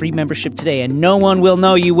for a free membership today and no one will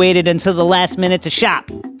know you waited until the last minute to shop.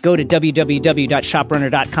 Go to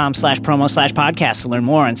www.shoprunner.com/promo/podcast to learn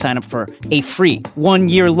more and sign up for a free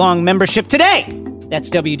 1-year-long membership today. That's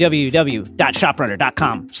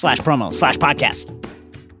www.shoprunner.com/promo/podcast.